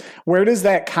confidence. Where does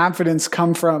that confidence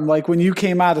come from? Like when you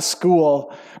came out of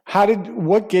school,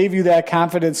 what gave you that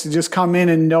confidence to just come in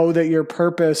and know that your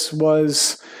purpose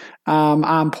was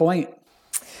on point?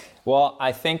 Well,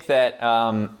 I think that,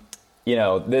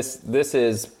 this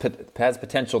has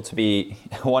potential to be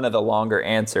one of the longer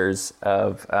answers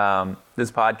of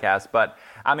this podcast. But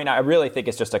I really think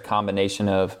it's just a combination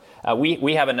of,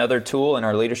 we have another tool in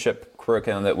our leadership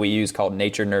curriculum that we use called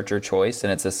Nature, Nurture, Choice.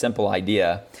 And it's a simple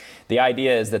idea. The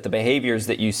idea is that the behaviors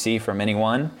that you see from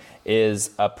anyone is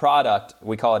a product,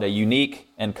 we call it a unique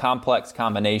and complex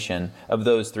combination of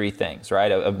those three things,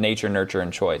 right? Of nature, nurture,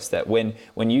 and choice. That when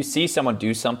you see someone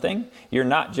do something, you're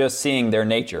not just seeing their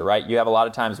nature, right? You have a lot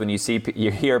of times when you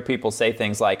hear people say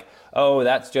things like, oh,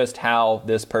 that's just how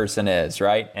this person is,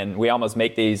 right? And we almost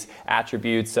make these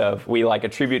attributes we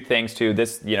attribute things to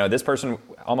this, this person,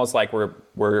 almost like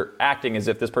we're acting as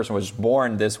if this person was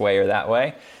born this way or that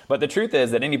way. But the truth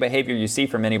is that any behavior you see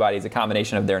from anybody is a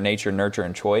combination of their nature, nurture,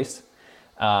 and choice.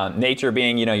 Nature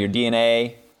being, your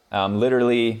DNA,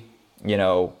 literally,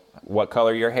 what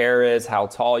color your hair is, how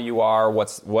tall you are,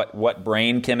 what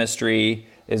brain chemistry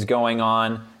is going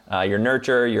on. Your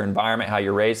nurture, your environment, how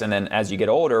you're raised, and then as you get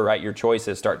older, right, your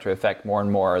choices start to affect more and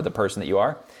more the person that you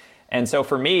are. And so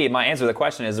for me, my answer to the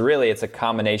question is really it's a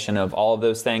combination of all of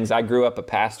those things. I grew up a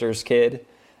pastor's kid,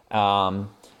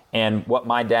 and what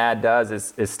my dad does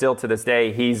is still to this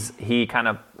day, he kind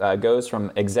of goes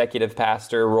from executive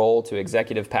pastor role to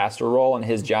executive pastor role, and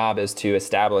his job is to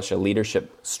establish a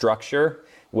leadership structure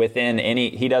within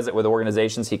he does it with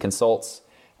organizations, he consults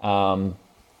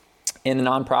in the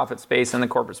nonprofit space, in the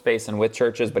corporate space, and with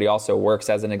churches, but he also works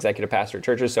as an executive pastor at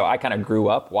churches. So I kind of grew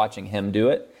up watching him do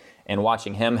it and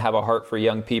watching him have a heart for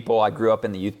young people. I grew up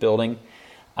in the youth building.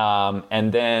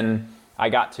 And then I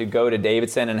got to go to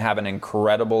Davidson and have an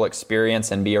incredible experience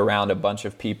and be around a bunch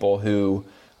of people who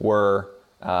were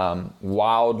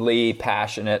wildly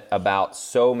passionate about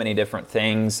so many different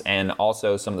things, and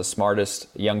also some of the smartest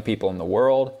young people in the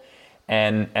world.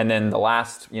 And then the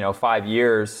last 5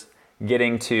 years,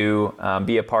 getting to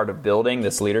be a part of building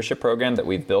this leadership program that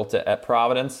we've built at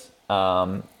Providence,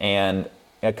 and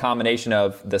a combination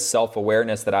of the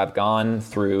self-awareness that I've gone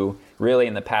through really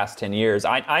in the past 10 years.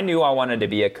 I knew I wanted to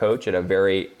be a coach at a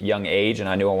very young age, and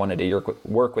I knew I wanted to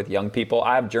work with young people.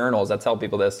 I have journals. I tell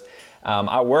people this.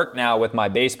 I work now with my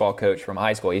baseball coach from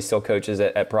high school. He still coaches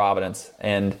at Providence.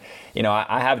 And,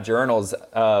 I have journals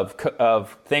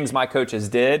of things my coaches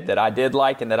did that I did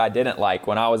like and that I didn't like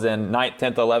when I was in 9th,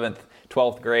 10th, 11th,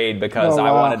 12th grade, because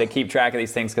I wanted to keep track of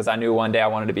these things because I knew one day I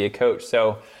wanted to be a coach.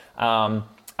 So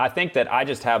I think that I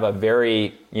just have a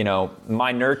very,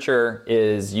 my nurture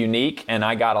is unique, and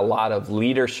I got a lot of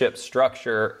leadership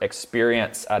structure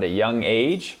experience at a young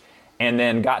age, and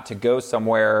then got to go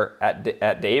somewhere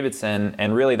at Davidson,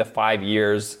 and really the 5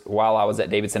 years while I was at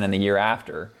Davidson and the year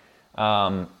after,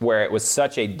 where it was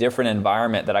such a different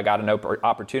environment that I got an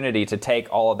opportunity to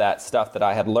take all of that stuff that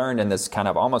I had learned in this kind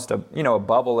of almost a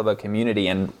bubble of a community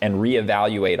and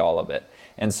reevaluate all of it.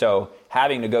 And so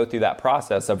having to go through that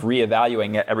process of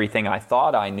reevaluating everything I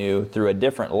thought I knew through a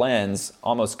different lens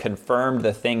almost confirmed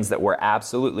the things that were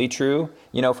absolutely true,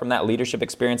 from that leadership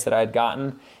experience that I had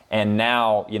gotten. And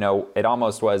now, it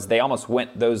almost was, they almost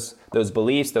went, those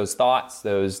beliefs, those thoughts,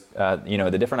 those,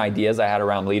 the different ideas I had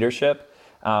around leadership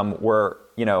were,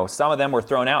 some of them were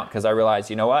thrown out because I realized,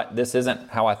 this isn't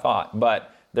how I thought.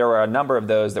 But there were a number of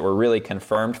those that were really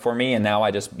confirmed for me. And now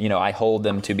I just, I hold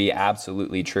them to be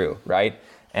absolutely true, right?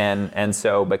 And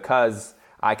so because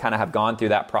I kind of have gone through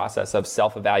that process of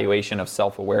self-evaluation, of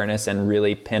self-awareness, and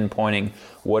really pinpointing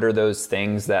what are those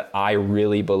things that I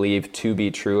really believe to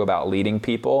be true about leading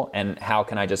people, and how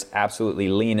can I just absolutely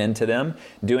lean into them.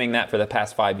 Doing that for the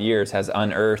past 5 years has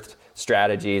unearthed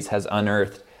strategies, has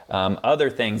unearthed other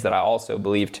things that I also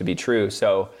believe to be true.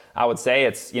 So I would say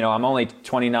it's, I'm only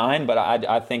 29, but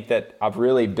I think that I've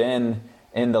really been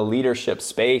in the leadership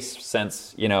space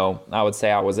since, I would say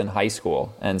I was in high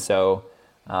school. And so,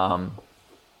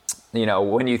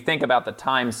 when you think about the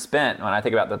time spent, when I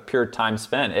think about the pure time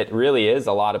spent, it really is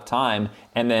a lot of time.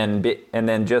 And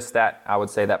then just that, I would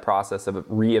say that process of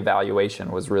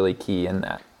reevaluation was really key in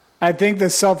that. I think the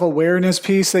self-awareness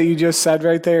piece that you just said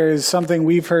right there is something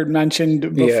we've heard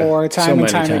mentioned before, time and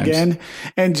time again.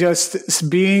 And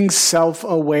just being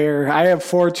self-aware. I have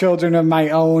 4 children of my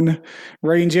own,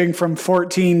 ranging from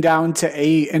 14 down to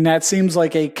 8. And that seems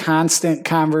like a constant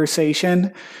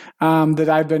conversation that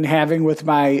I've been having with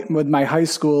my high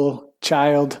school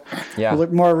child. Yeah.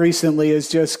 More recently is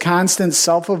just constant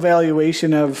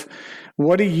self-evaluation of,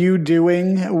 what are you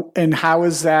doing and how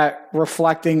is that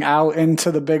reflecting out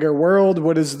into the bigger world?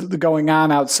 What is going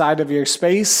on outside of your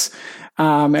space?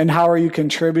 And how are you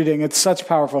contributing? It's such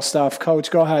powerful stuff.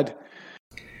 Coach, go ahead.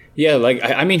 Yeah,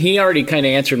 he already kind of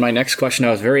answered my next question.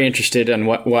 I was very interested in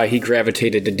why he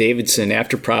gravitated to Davidson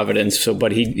after Providence.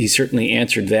 But he certainly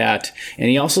answered that. And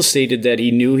he also stated that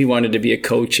he knew he wanted to be a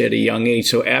coach at a young age.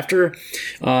 So after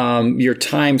your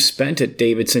time spent at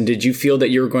Davidson, did you feel that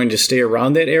you were going to stay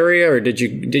around that area, or did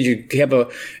you have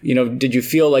did you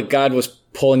feel like God was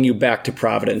pulling you back to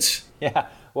Providence? Yeah,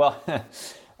 well,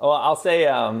 I'll say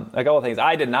a couple of things.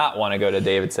 I did not want to go to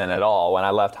Davidson at all when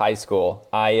I left high school.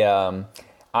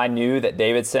 I knew that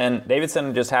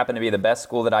Davidson just happened to be the best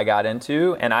school that I got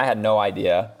into, and I had no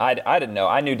idea. I didn't know.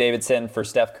 I knew Davidson for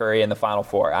Steph Curry in the Final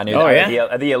Four. I knew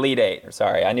the Elite Eight.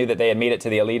 Sorry, I knew that they had made it to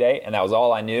the Elite Eight, and that was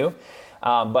all I knew.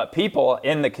 But people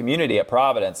in the community at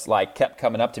Providence kept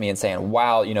coming up to me and saying,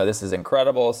 "Wow, this is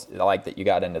incredible. I like that you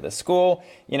got into this school."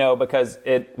 Because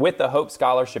with the Hope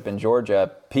Scholarship in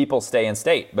Georgia, people stay in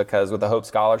state, because with the Hope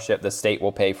Scholarship, the state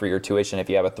will pay for your tuition if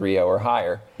you have a 3.0 or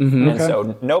higher. Mm-hmm. And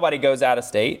so nobody goes out of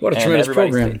state. What a tremendous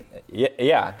program.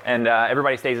 And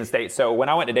everybody stays in state. So when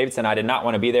I went to Davidson, I did not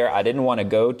want to be there. I didn't want to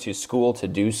go to school to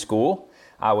do school.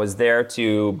 I was there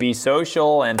to be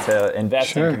social and to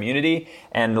invest in community.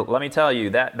 And let me tell you,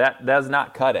 that does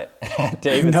not cut it at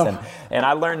Davidson. No. And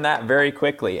I learned that very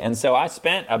quickly. And so I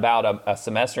spent about a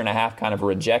semester and a half kind of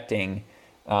rejecting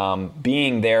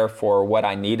being there for what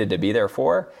I needed to be there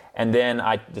for. And then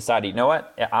I decided, you know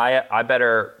what, I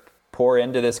better pour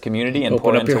into this community and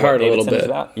pour into what Davidson is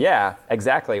about. Yeah,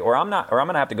 exactly. Or I'm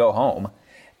going to have to go home.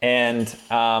 And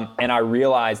I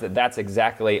realized that that's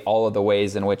exactly all of the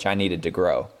ways in which I needed to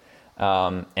grow.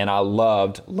 And I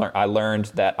learned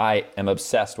that I am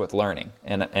obsessed with learning.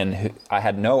 And I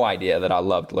had no idea that I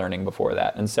loved learning before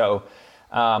that. And so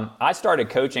I started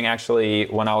coaching actually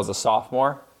when I was a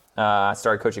sophomore. I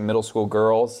started coaching middle school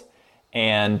girls.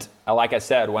 And like I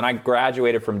said, when I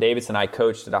graduated from Davidson, I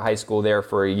coached at a high school there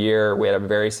for a year. We had a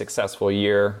very successful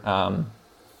year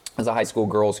as a high school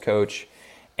girls coach.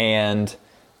 And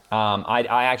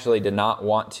I actually did not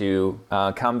want to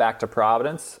come back to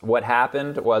Providence. What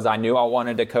happened was I knew I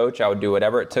wanted to coach. I would do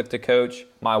whatever it took to coach.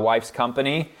 My wife's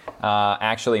company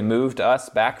actually moved us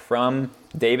back from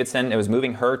Davidson. It was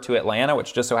moving her to Atlanta,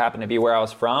 which just so happened to be where I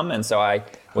was from. And so I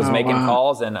was making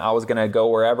calls, and I was going to go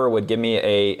wherever would give me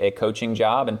a coaching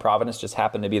job, and Providence just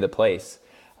happened to be the place.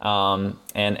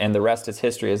 And the rest is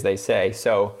history, as they say.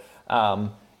 So,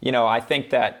 I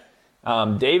think that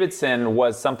Davidson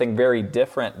was something very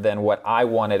different than what I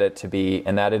wanted it to be,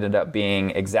 and that ended up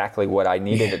being exactly what I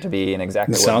needed it to be, and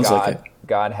exactly what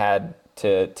God had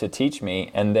to teach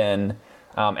me. And then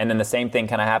the same thing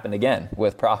kind of happened again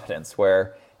with Providence,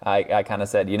 where I kind of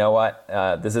said, you know what,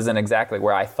 this isn't exactly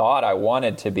where I thought I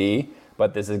wanted to be,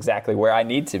 but this is exactly where I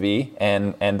need to be,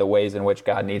 and the ways in which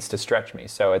God needs to stretch me.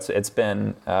 So it's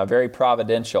been very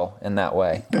providential in that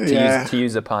way, to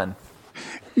use a pun.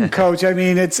 Coach, I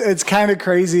mean, it's kind of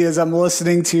crazy as I'm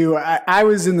listening to you. I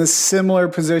was in the similar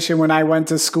position when I went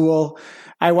to school.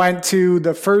 I went to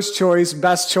the first choice,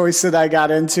 best choice that I got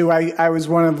into. I was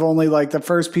one of only the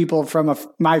first people from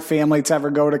my family to ever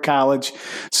go to college.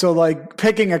 So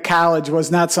picking a college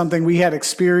was not something we had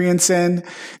experience in.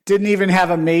 Didn't even have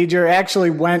a major.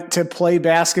 Actually went to play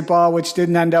basketball, which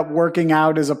didn't end up working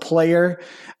out as a player.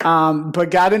 But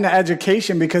got into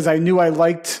education because I knew I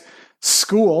liked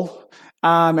school.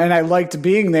 And I liked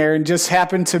being there, and just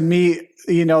happened to meet,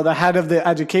 the head of the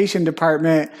education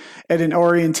department at an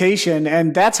orientation.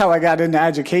 And that's how I got into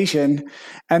education.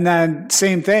 And then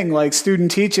same thing, like student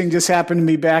teaching just happened to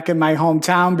be back in my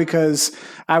hometown because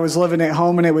I was living at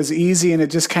home and it was easy, and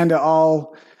it just kind of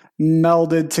all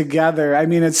melded together. I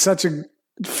mean, it's such a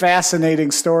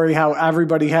fascinating story how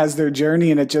everybody has their journey,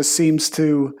 and it just seems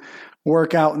to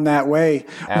work out in that way.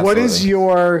 Absolutely. What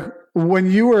is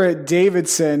when you were at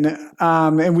Davidson,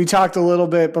 and we talked a little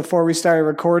bit before we started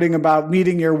recording about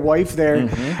meeting your wife there.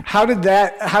 Mm-hmm. How did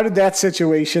that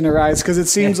situation arise? Because it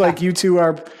seems like you two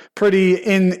are pretty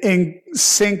in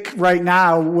sync right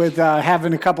now with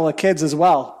having a couple of kids as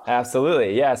well.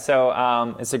 Absolutely. Yeah.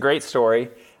 So it's a great story.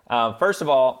 First of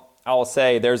all, I'll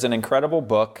say there's an incredible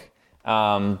book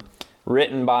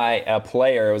written by a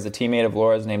player. It was a teammate of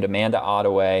Laura's named Amanda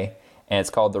Ottaway. And it's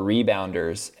called The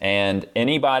Rebounders. And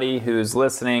anybody who's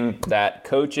listening that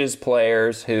coaches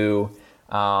players who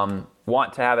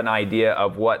want to have an idea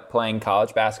of what playing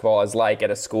college basketball is like at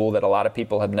a school that a lot of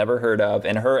people have never heard of.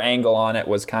 And her angle on it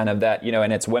was kind of that,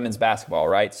 and it's women's basketball,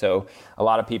 right? So a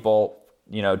lot of people,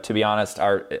 to be honest,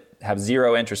 have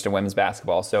zero interest in women's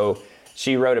basketball. So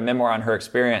she wrote a memoir on her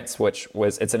experience,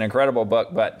 it's an incredible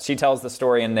book, but she tells the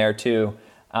story in there too.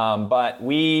 But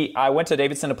I went to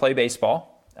Davidson to play baseball.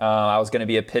 I was going to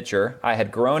be a pitcher. I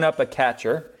had grown up a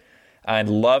catcher. I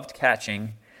loved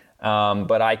catching,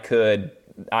 but I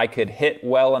could hit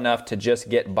well enough to just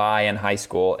get by in high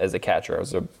school as a catcher.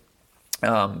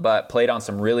 But played on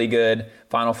some really good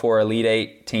Final Four Elite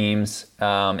Eight teams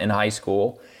in high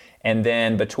school. And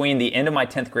then between the end of my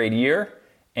 10th grade year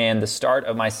and the start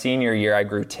of my senior year, I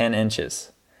grew 10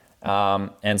 inches.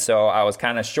 And so I was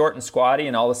kind of short and squatty,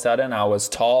 and all of a sudden I was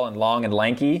tall and long and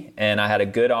lanky, and I had a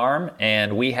good arm.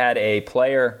 And we had a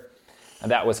player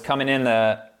that was coming in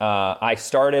I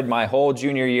started my whole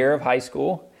junior year of high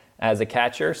school as a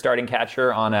catcher, starting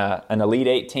catcher on an Elite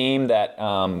Eight team that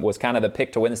was kind of the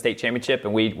pick to win the state championship.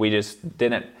 And we just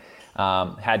didn't,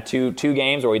 had two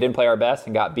games where we didn't play our best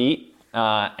and got beat.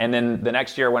 And then the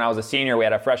next year when I was a senior, we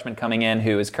had a freshman coming in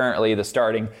who is currently the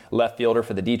starting left fielder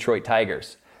for the Detroit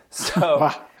Tigers. So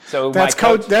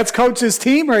that's Coach's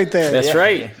team right there. That's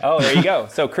right. Oh, there you go.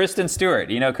 So Kristen Stewart,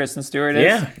 you know who Kristen Stewart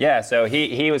is? Yeah. So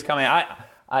he was coming.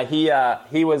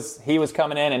 He was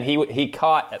coming in, and he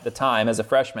caught at the time as a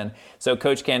freshman. So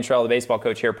Coach Cantrell, the baseball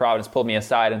coach here at Providence, pulled me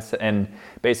aside and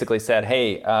basically said,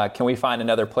 "Hey, can we find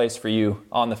another place for you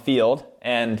on the field?"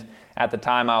 And at the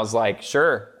time, I was like,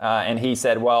 "Sure." And he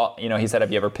said, "Well, he said,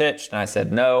 have you ever pitched?" And I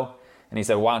said, "No." And he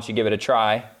said, "Why don't you give it a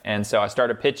try?" And so I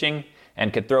started pitching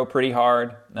and could throw pretty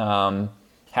hard.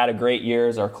 Had a great year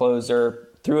as our closer.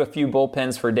 Threw a few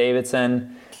bullpens for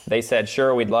Davidson. They said,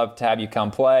 "Sure, we'd love to have you come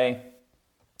play."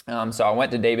 So I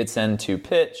went to Davidson to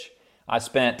pitch. I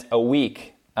spent a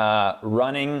week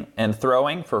running and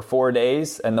throwing for 4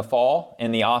 days in the fall,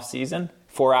 in the off season,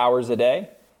 4 hours a day.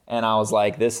 And I was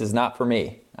like, this is not for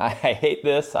me. I hate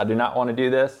this. I do not want to do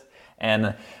this.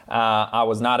 And I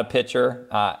was not a pitcher.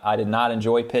 I did not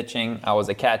enjoy pitching. I was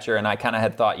a catcher, and I kind of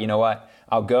had thought, you know what?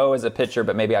 I'll go as a pitcher,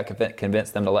 but maybe I could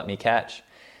convince them to let me catch.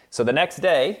 So the next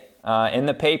day, in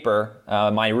the paper,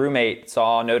 my roommate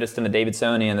noticed in the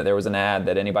Davidsonian that there was an ad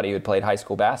that anybody who had played high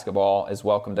school basketball is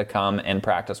welcome to come and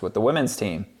practice with the women's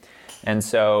team. And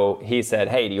so he said,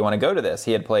 "Hey, do you want to go to this?"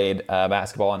 He had played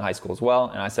basketball in high school as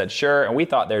well. And I said, "Sure." And we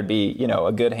thought there'd be,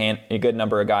 a good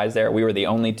number of guys there. We were the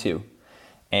only two.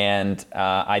 And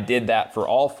I did that for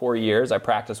all 4 years. I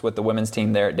practiced with the women's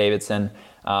team there at Davidson.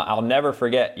 I'll never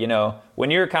forget,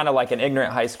 when you're kind of like an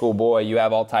ignorant high school boy, you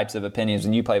have all types of opinions.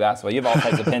 When you play basketball, you have all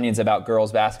types of opinions about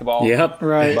girls basketball. Yep,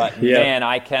 right. But man,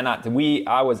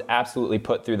 I was absolutely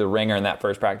put through the ringer in that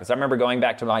first practice. I remember going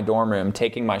back to my dorm room,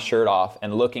 taking my shirt off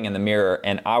and looking in the mirror,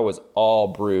 and I was all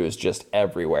bruised just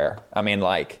everywhere. I mean,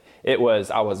 I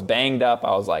was banged up.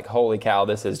 I was like, holy cow,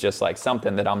 this is just like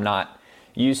something that I'm not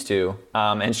used to.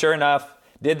 And sure enough,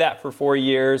 did that for 4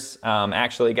 years.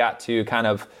 Actually got to kind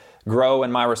of grow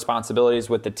in my responsibilities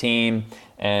with the team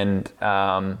and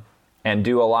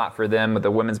do a lot for them with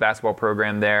the women's basketball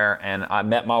program there. And I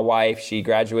met my wife. She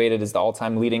graduated as the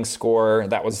all-time leading scorer.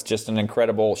 That was just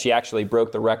she actually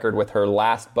broke the record with her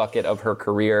last bucket of her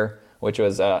career, which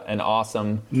was an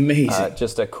awesome, amazing,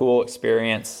 just a cool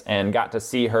experience, and got to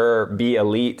see her be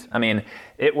elite. I mean,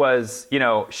 it was,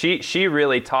 she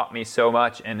really taught me so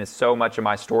much, and is so much of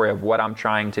my story of what I'm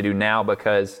trying to do now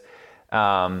because,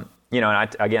 and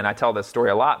I tell this story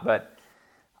a lot, but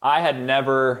I had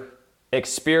never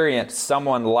experienced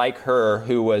someone like her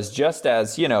who was just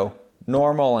as,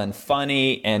 normal and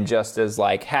funny and just as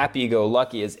like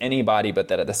happy-go-lucky as anybody, but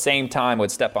that at the same time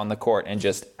would step on the court and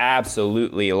just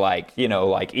absolutely like, you know,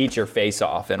 like eat your face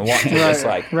off and want to just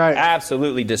like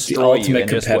absolutely destroy you, and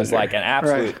just was like an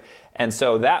absolute. And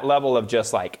so that level of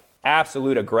just like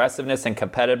absolute aggressiveness and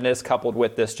competitiveness coupled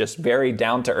with this just very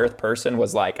down-to-earth person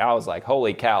was like, I was like,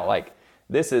 holy cow, like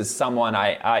this is someone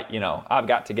I've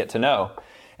got to get to know.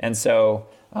 And so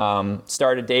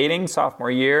started dating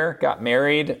sophomore year, got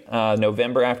married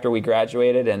November after we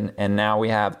graduated, and now we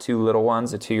have 2 little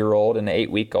ones, a 2-year-old and an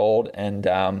 8-week-old. And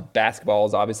basketball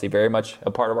is obviously very much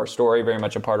a part of our story, very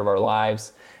much a part of our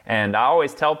lives. And I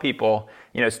always tell people,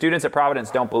 you know, students at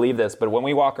Providence don't believe this, but when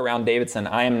we walk around Davidson,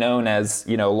 I am known as,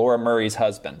 you know, Laura Murray's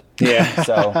husband. Yeah.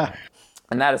 So,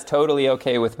 and that is totally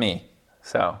okay with me.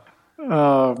 So.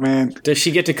 Oh man! Does she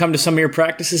get to come to some of your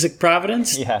practices at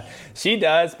Providence? Yeah, she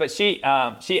does, but she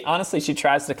honestly she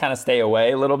tries to kind of stay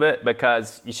away a little bit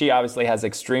because she obviously has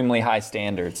extremely high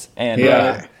standards,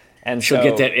 and and she'll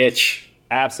get that itch.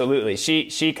 Absolutely,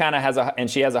 she kind of has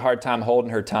a hard time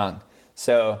holding her tongue,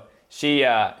 so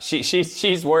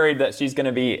she's worried that she's going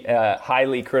to be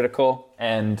highly critical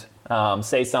and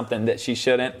say something that she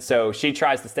shouldn't. So she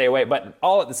tries to stay away, but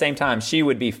all at the same time, she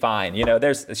would be fine. You know,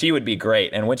 she would be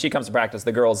great. And when she comes to practice,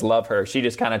 the girls love her. She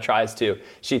just kind of tries to,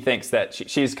 she thinks that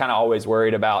she's kind of always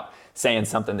worried about saying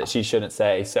something that she shouldn't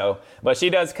say. So, but she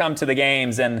does come to the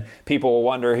games and people will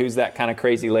wonder who's that kind of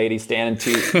crazy lady standing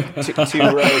two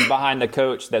rows behind the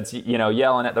coach that's, you know,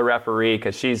 yelling at the referee,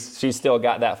 because she's still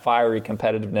got that fiery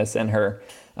competitiveness in her.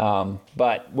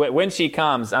 But when she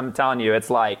comes, I'm telling you, it's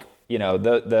like, you know,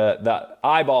 the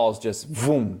eyeballs just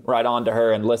boom right onto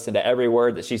her and listen to every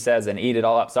word that she says and eat it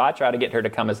all up. So I try to get her to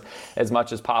come as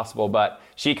much as possible, but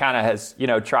she kind of has, you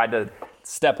know, tried to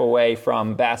step away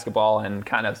from basketball and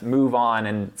kind of move on.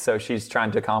 And so she's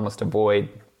trying to almost avoid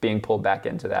being pulled back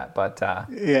into that. But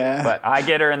but I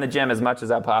get her in the gym as much as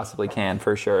I possibly can,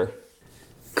 for sure.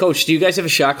 Coach, do you guys have a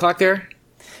shot clock there?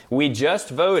 We just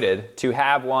voted to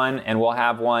have one, and we'll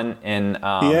have one in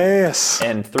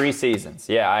in 3 seasons.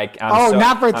 Yeah,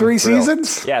 not for 3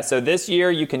 seasons? Yeah, so this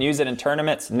year you can use it in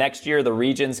tournaments. Next year the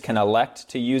regions can elect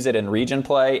to use it in region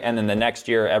play, and then the next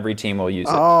year every team will use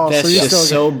it. Oh, that's just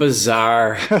so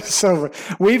bizarre. So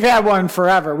we've had one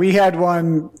forever. We had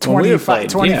one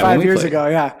 25 years ago.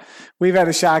 Yeah, we've had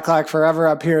a shot clock forever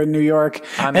up here in New York.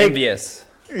 I'm envious.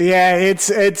 Yeah,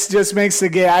 it's just makes the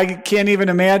game. I can't even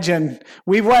imagine.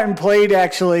 We've went and played,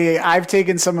 actually. I've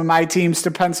taken some of my teams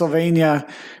to Pennsylvania,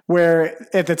 where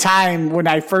at the time when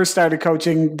I first started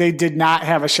coaching, they did not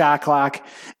have a shot clock.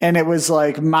 And it was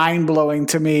like mind blowing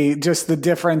to me, just the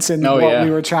difference in what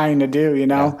we were trying to do, you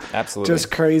know? Yeah, absolutely.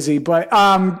 Just crazy. But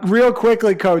real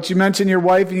quickly, Coach, you mentioned your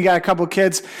wife and you got a couple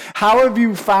kids. How have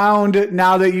you found,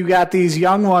 now that you got these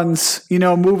young ones, you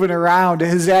know, moving around,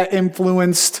 has that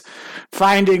influenced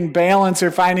finding balance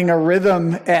or finding a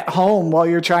rhythm at home while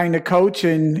you're trying to coach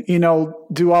and, you know,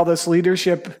 do all this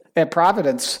leadership at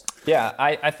Providence? Yeah,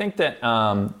 I think that,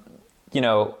 you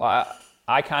know,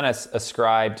 I kind of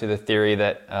ascribe to the theory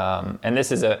that, and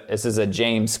this is a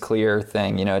James Clear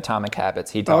thing, you know, Atomic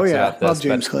Habits. He talks about this. Love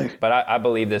James Clear. But I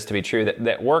believe this to be true,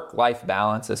 that work-life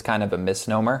balance is kind of a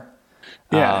misnomer.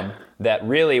 Yeah. That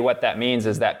really what that means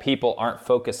is that people aren't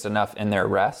focused enough in their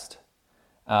rest.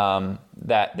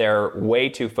 That they're way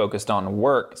too focused on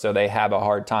work, so they have a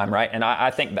hard time, right? And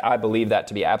I believe that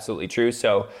to be absolutely true.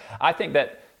 So I think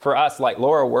that for us, like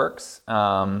Laura works,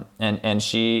 and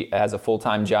she has a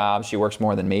full-time job. She works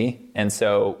more than me, and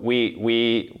so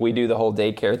we do the whole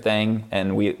daycare thing,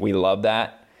 and we love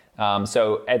that.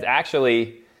 So it's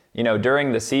actually, you know,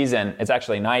 during the season, it's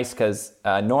actually nice because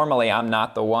normally I'm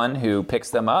not the one who picks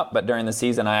them up, but during the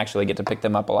season I actually get to pick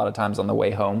them up a lot of times on the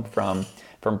way home from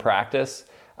practice.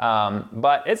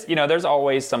 But it's, you know, there's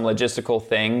always some logistical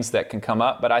things that can come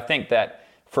up. But I think that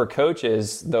for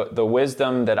coaches, the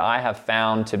wisdom that I have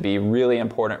found to be really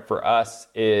important for us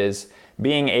is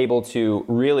being able to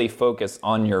really focus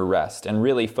on your rest and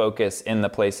really focus in the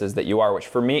places that you are, which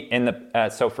for me,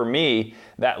 so for me,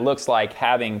 that looks like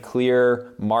having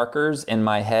clear markers in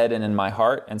my head and in my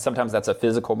heart. And sometimes that's a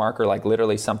physical marker, like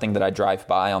literally something that I drive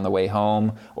by on the way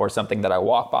home, or something that I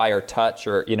walk by or touch,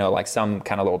 or, you know, like some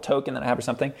kind of little token that I have or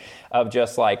something, of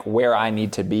just like where I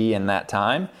need to be in that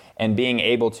time and being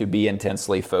able to be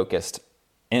intensely focused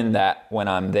in that when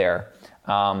I'm there.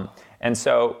 And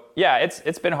so, yeah,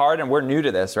 it's been hard, and we're new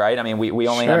to this, right? I mean, we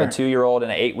only have a 2-year-old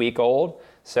and an 8-week-old,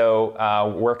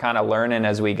 so we're kind of learning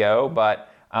as we go. But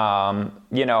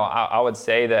you know, I would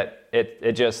say that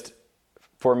it just,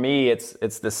 for me,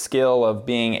 it's the skill of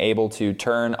being able to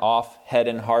turn off head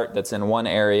and heart that's in one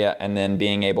area, and then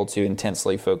being able to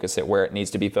intensely focus it where it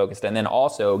needs to be focused, and then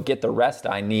also get the rest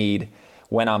I need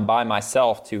when I'm by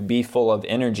myself to be full of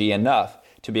energy enough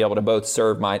to be able to both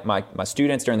serve my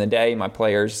students during the day, my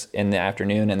players in the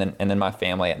afternoon, and then my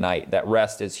family at night. That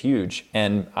rest is huge,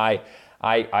 and I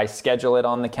schedule it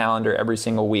on the calendar every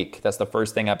single week. That's the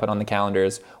first thing I put on the calendar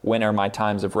is when are my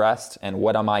times of rest and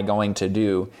what am I going to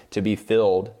do to be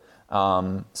filled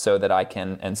so that I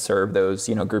can and serve those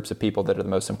groups of people that are the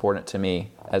most important to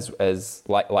me as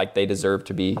like they deserve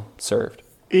to be served.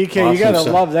 EK, awesome. You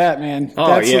gotta love that, man.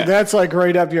 That's like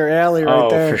right up your alley right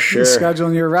there. For sure.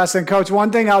 Scheduling your rest. And Coach, one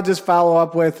thing I'll just follow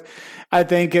up with, I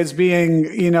think, is being,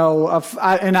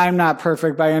 and I'm not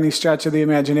perfect by any stretch of the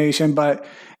imagination, but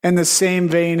in the same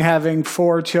vein, having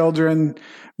 4 children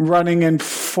running in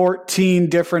 14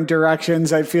 different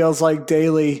directions, it feels like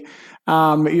daily.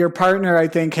 Your partner, I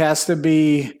think, has to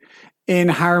be in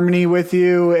harmony with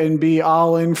you and be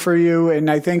all in for you.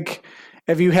 And I think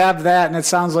if you have that, and it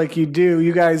sounds like you do,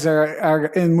 you guys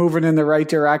are moving in the right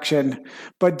direction.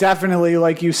 But definitely,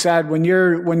 like you said,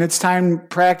 when it's time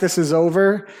practice is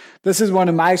over, this is one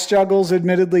of my struggles,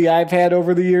 admittedly, I've had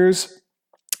over the years,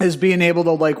 is being able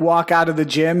to like walk out of the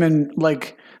gym and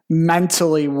like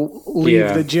mentally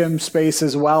leave the gym space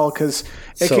as well, because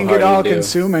it can get all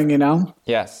consuming,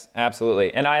 Yes,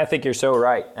 absolutely. And I think you're so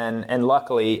right. And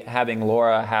luckily, having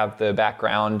Laura have the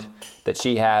background that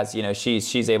she has,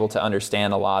 she's able to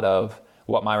understand a lot of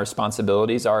what my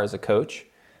responsibilities are as a coach,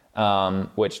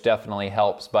 which definitely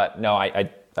helps. But no,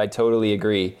 I totally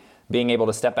agree. Being able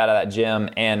to step out of that gym,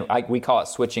 and we call it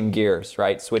switching gears,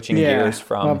 right? Switching gears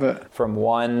from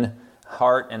one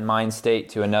heart and mind state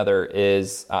to another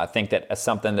is, I think that is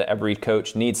something that every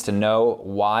coach needs to know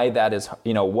why that is,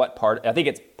 what part. I think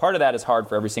it's part of that is hard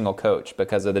for every single coach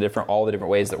because of all the different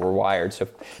ways that we're wired. So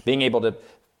being able to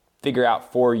figure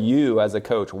out for you as a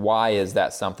coach, why is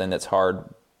that something that's hard,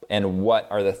 and what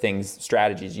are the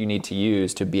strategies you need to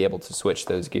use to be able to switch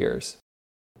those gears.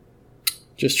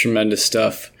 Just tremendous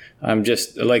stuff. I'm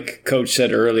just, like Coach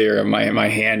said earlier, my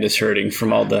hand is hurting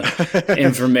from all the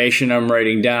information I'm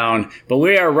writing down. But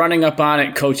we are running up on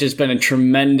it. Coach has been a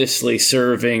tremendously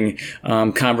serving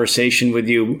conversation with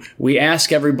you. We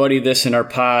ask everybody this in our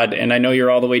pod, and I know you're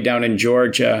all the way down in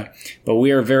Georgia, but we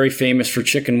are very famous for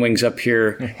chicken wings up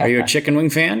here. Are you a chicken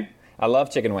wing fan? I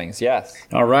love chicken wings, yes.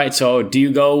 All right, so do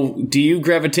you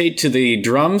gravitate to the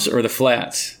drums or the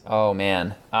flats? Oh,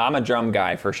 man. I'm a drum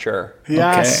guy for sure.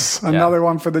 Yes, okay. Another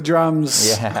one for the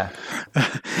drums. Yeah.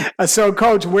 So,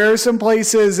 Coach, where are some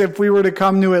places, if we were to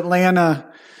come to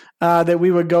Atlanta, that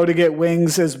we would go to get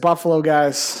wings as Buffalo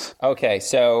guys? Okay,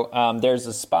 so there's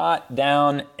a spot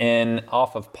down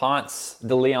off of Ponce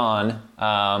de Leon,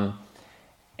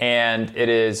 and it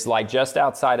is like just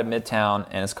outside of Midtown,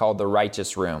 and it's called the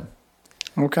Righteous Room.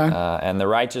 Okay. And the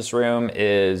Righteous Room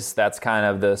that's kind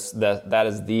of that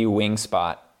is the wing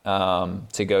spot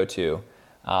to go to,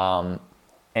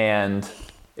 and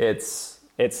it's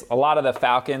a lot of the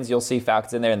Falcons. You'll see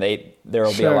Falcons in there, and there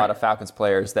will be a lot of Falcons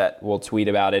players that will tweet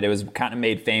about it. It was kind of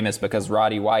made famous because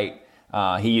Roddy White,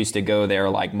 he used to go there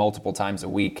like multiple times a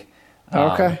week.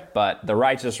 Okay. But the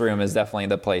Righteous Room is definitely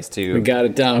the place to... We got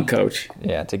it down, Coach.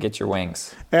 Yeah, to get your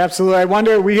wings. Absolutely. I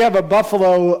wonder, we have a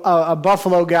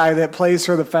Buffalo guy that plays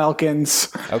for the Falcons.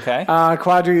 Okay.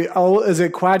 Is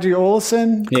it Quadri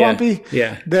Olson? Clumpy?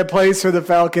 Yeah. That plays for the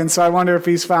Falcons. So I wonder if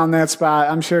he's found that spot.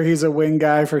 I'm sure he's a wing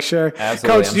guy for sure.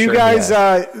 Absolutely. Coach, do you guys,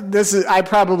 I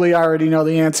probably already know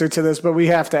the answer to this, but we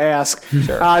have to ask.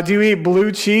 Sure. Do you eat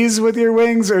blue cheese with your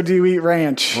wings, or do you eat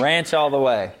ranch? Ranch all the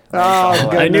way.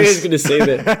 I knew he was going to say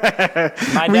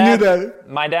that.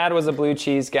 My dad was a blue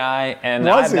cheese guy, and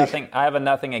I have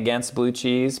nothing against blue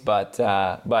cheese, but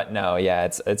no, yeah,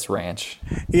 it's ranch.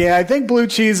 Yeah, I think blue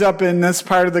cheese up in this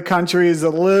part of the country is a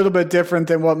little bit different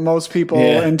than what most people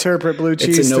interpret blue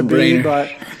cheese to be,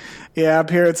 but yeah, up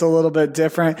here it's a little bit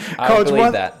different. I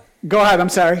believe that. Go ahead, I'm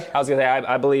sorry. I was going to say,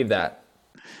 I believe that.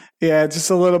 Yeah, just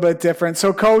a little bit different.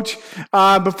 So, Coach,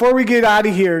 before we get out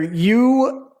of here,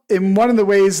 in one of the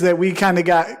ways that we kind of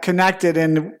got connected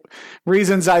and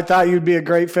reasons I thought you'd be a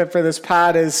great fit for this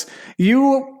pod is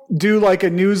you do like a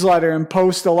newsletter and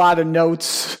post a lot of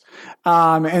notes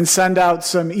and send out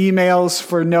some emails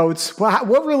for notes.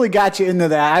 What really got you into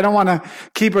that? I don't want to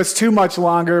keep us too much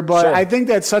longer, but sure. I think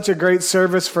that's such a great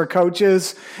service for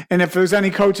coaches. And if there's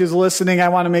any coaches listening, I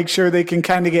want to make sure they can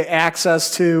kind of get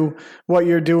access to what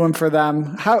you're doing for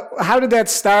them. How did that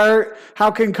start? How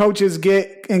can coaches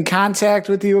get in contact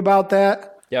with you about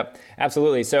that? Yep,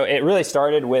 absolutely. So it really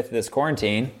started with this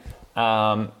quarantine.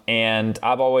 And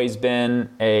I've always kind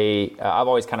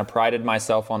of prided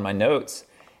myself on my notes.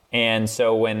 And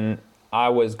so when I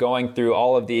was going through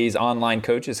all of these online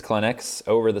coaches clinics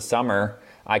over the summer,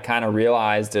 I kind of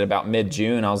realized at about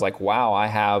mid-June, I was like, wow, I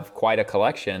have quite a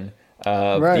collection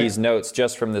of these notes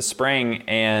just from the spring.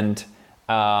 And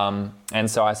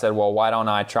so I said, well, why don't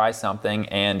I try something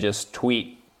and just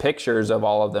tweet pictures of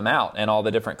all of them out and all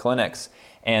the different clinics.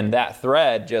 And that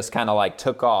thread just kind of like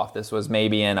took off. This was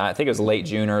maybe I think it was late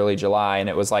June, early July, and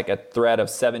it was like a thread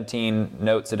of 17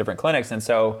 notes at different clinics. And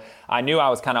so I knew I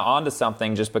was kind of onto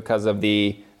something just because of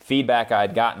the feedback I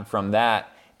had gotten from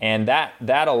that. And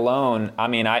that alone, I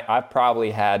mean, I've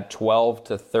probably had 12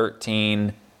 to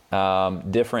 13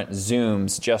 different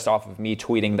Zooms just off of me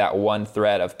tweeting that one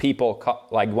thread of people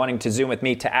like wanting to Zoom with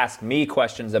me to ask me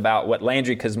questions about what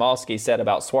Landry Kosmalski said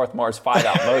about Swarthmore's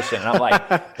 5-out motion. And I'm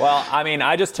like, well, I mean,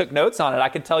 I just took notes on it. I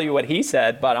could tell you what he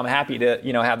said, but I'm happy to,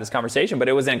 have this conversation. But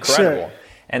it was incredible. Sure.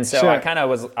 And so I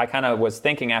kind of was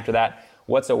thinking after that,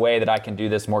 what's a way that I can do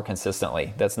this more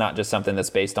consistently? That's not just something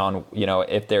that's based on,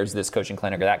 if there's this coaching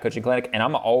clinic or that coaching clinic. And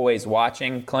I'm always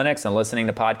watching clinics and listening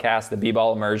to podcasts. The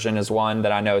B-Ball Immersion is one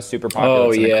that I know is super popular.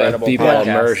 It's an incredible B-Ball podcast.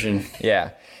 Immersion.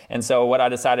 Yeah. And so what I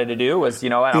decided to do was, I'm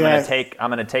going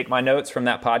to take my notes from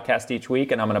that podcast each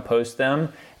week and I'm going to post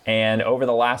them. And over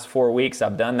the last 4 weeks,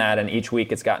 I've done that. And each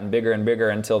week it's gotten bigger and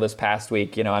bigger until this past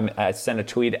week, I sent a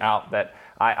tweet out that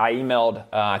I emailed,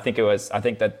 I think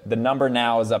that the number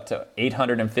now is up to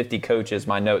 850 coaches,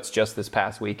 my notes just this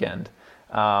past weekend.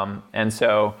 And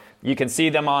so you can see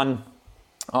them on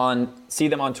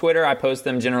Twitter. I post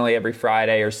them generally every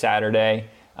Friday or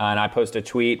Saturday. And I post a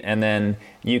tweet, and then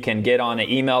you can get on an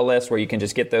email list where you can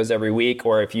just get those every week.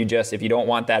 Or if you don't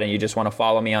want that and you just want to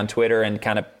follow me on Twitter and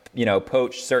kind of,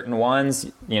 poach certain ones,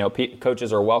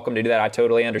 coaches are welcome to do that. I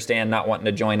totally understand not wanting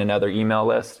to join another email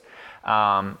list.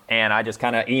 And I just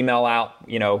kind of email out,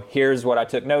 here's what I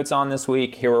took notes on this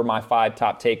week. Here were my 5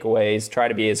 top takeaways. Try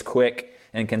to be as quick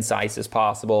and concise as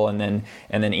possible, and then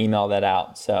email that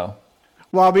out. So,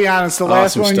 well, I'll be honest. The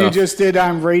last one you just did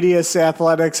on Radius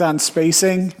Athletics on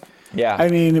spacing. Yeah. I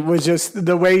mean, it was just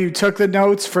the way you took the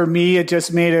notes. For me, it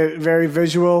just made it very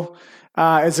visual.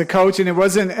 As a coach, and it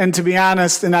wasn't, and to be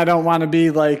honest, and I don't want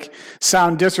to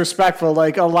sound disrespectful,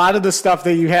 like a lot of the stuff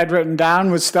that you had written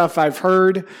down was stuff I've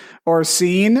heard or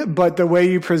seen, but the way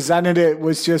you presented it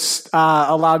was just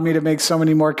allowed me to make so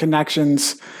many more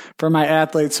connections for my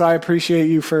athletes. So I appreciate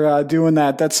you for doing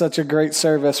that. That's such a great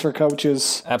service for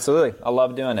coaches. Absolutely. I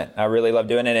love doing it. I really love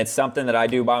doing it. It's something that I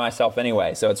do by myself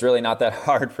anyway. So it's really not that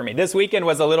hard for me. This weekend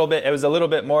was a little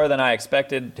bit more than I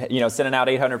expected, sending out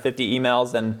 850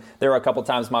 emails. And there were a couple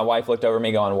times my wife looked over at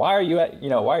me going, why are you at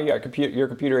your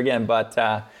computer again? But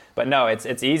no,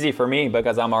 it's easy for me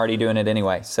because I'm already doing it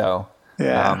anyway. So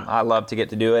I love to get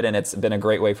to do it. And it's been a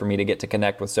great way for me to get to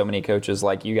connect with so many coaches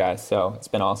like you guys. So it's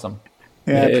been awesome.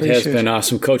 Yeah, it has been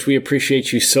awesome. Coach, we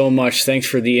appreciate you so much. Thanks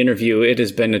for the interview. It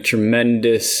has been a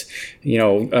tremendous,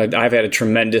 I've had a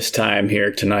tremendous time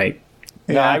here tonight.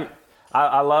 Yeah,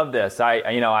 I love this.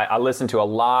 I listen to a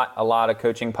lot of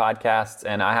coaching podcasts,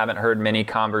 and I haven't heard many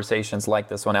conversations like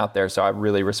this one out there. So I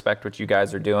really respect what you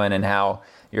guys are doing and how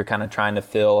you're kind of trying to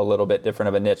fill a little bit different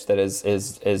of a niche that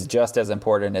is just as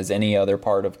important as any other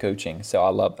part of coaching. So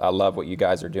I love what you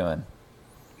guys are doing.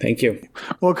 Thank you.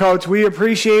 Well, Coach, we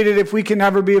appreciate it. If we can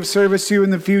ever be of service to you in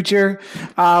the future,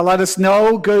 let us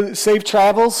know. Good, safe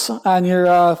travels on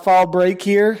your fall break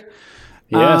here.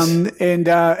 Yes.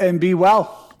 And be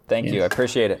well. Thank you. I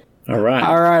appreciate it. All right.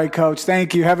 All right, Coach.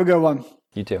 Thank you. Have a good one.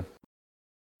 You too.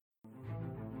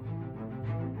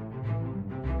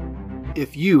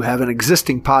 If you have an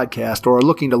existing podcast or are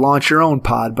looking to launch your own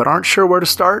pod but aren't sure where to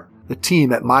start, the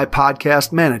team at My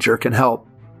Podcast Manager can help.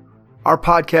 Our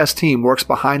podcast team works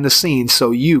behind the scenes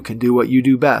so you can do what you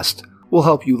do best. We'll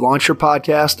help you launch your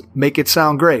podcast, make it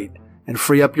sound great, and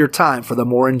free up your time for the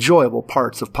more enjoyable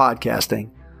parts of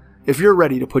podcasting. If you're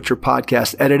ready to put your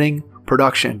podcast editing,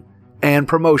 production, and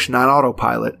promotion on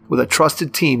autopilot with a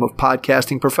trusted team of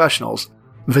podcasting professionals,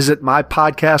 visit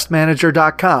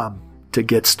mypodcastmanager.com to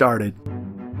get started.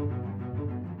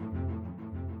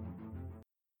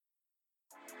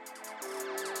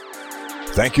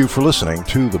 Thank you for listening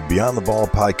to the Beyond the Ball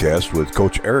podcast with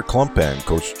Coach Eric Klump and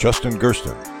Coach Justin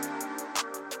Gersten.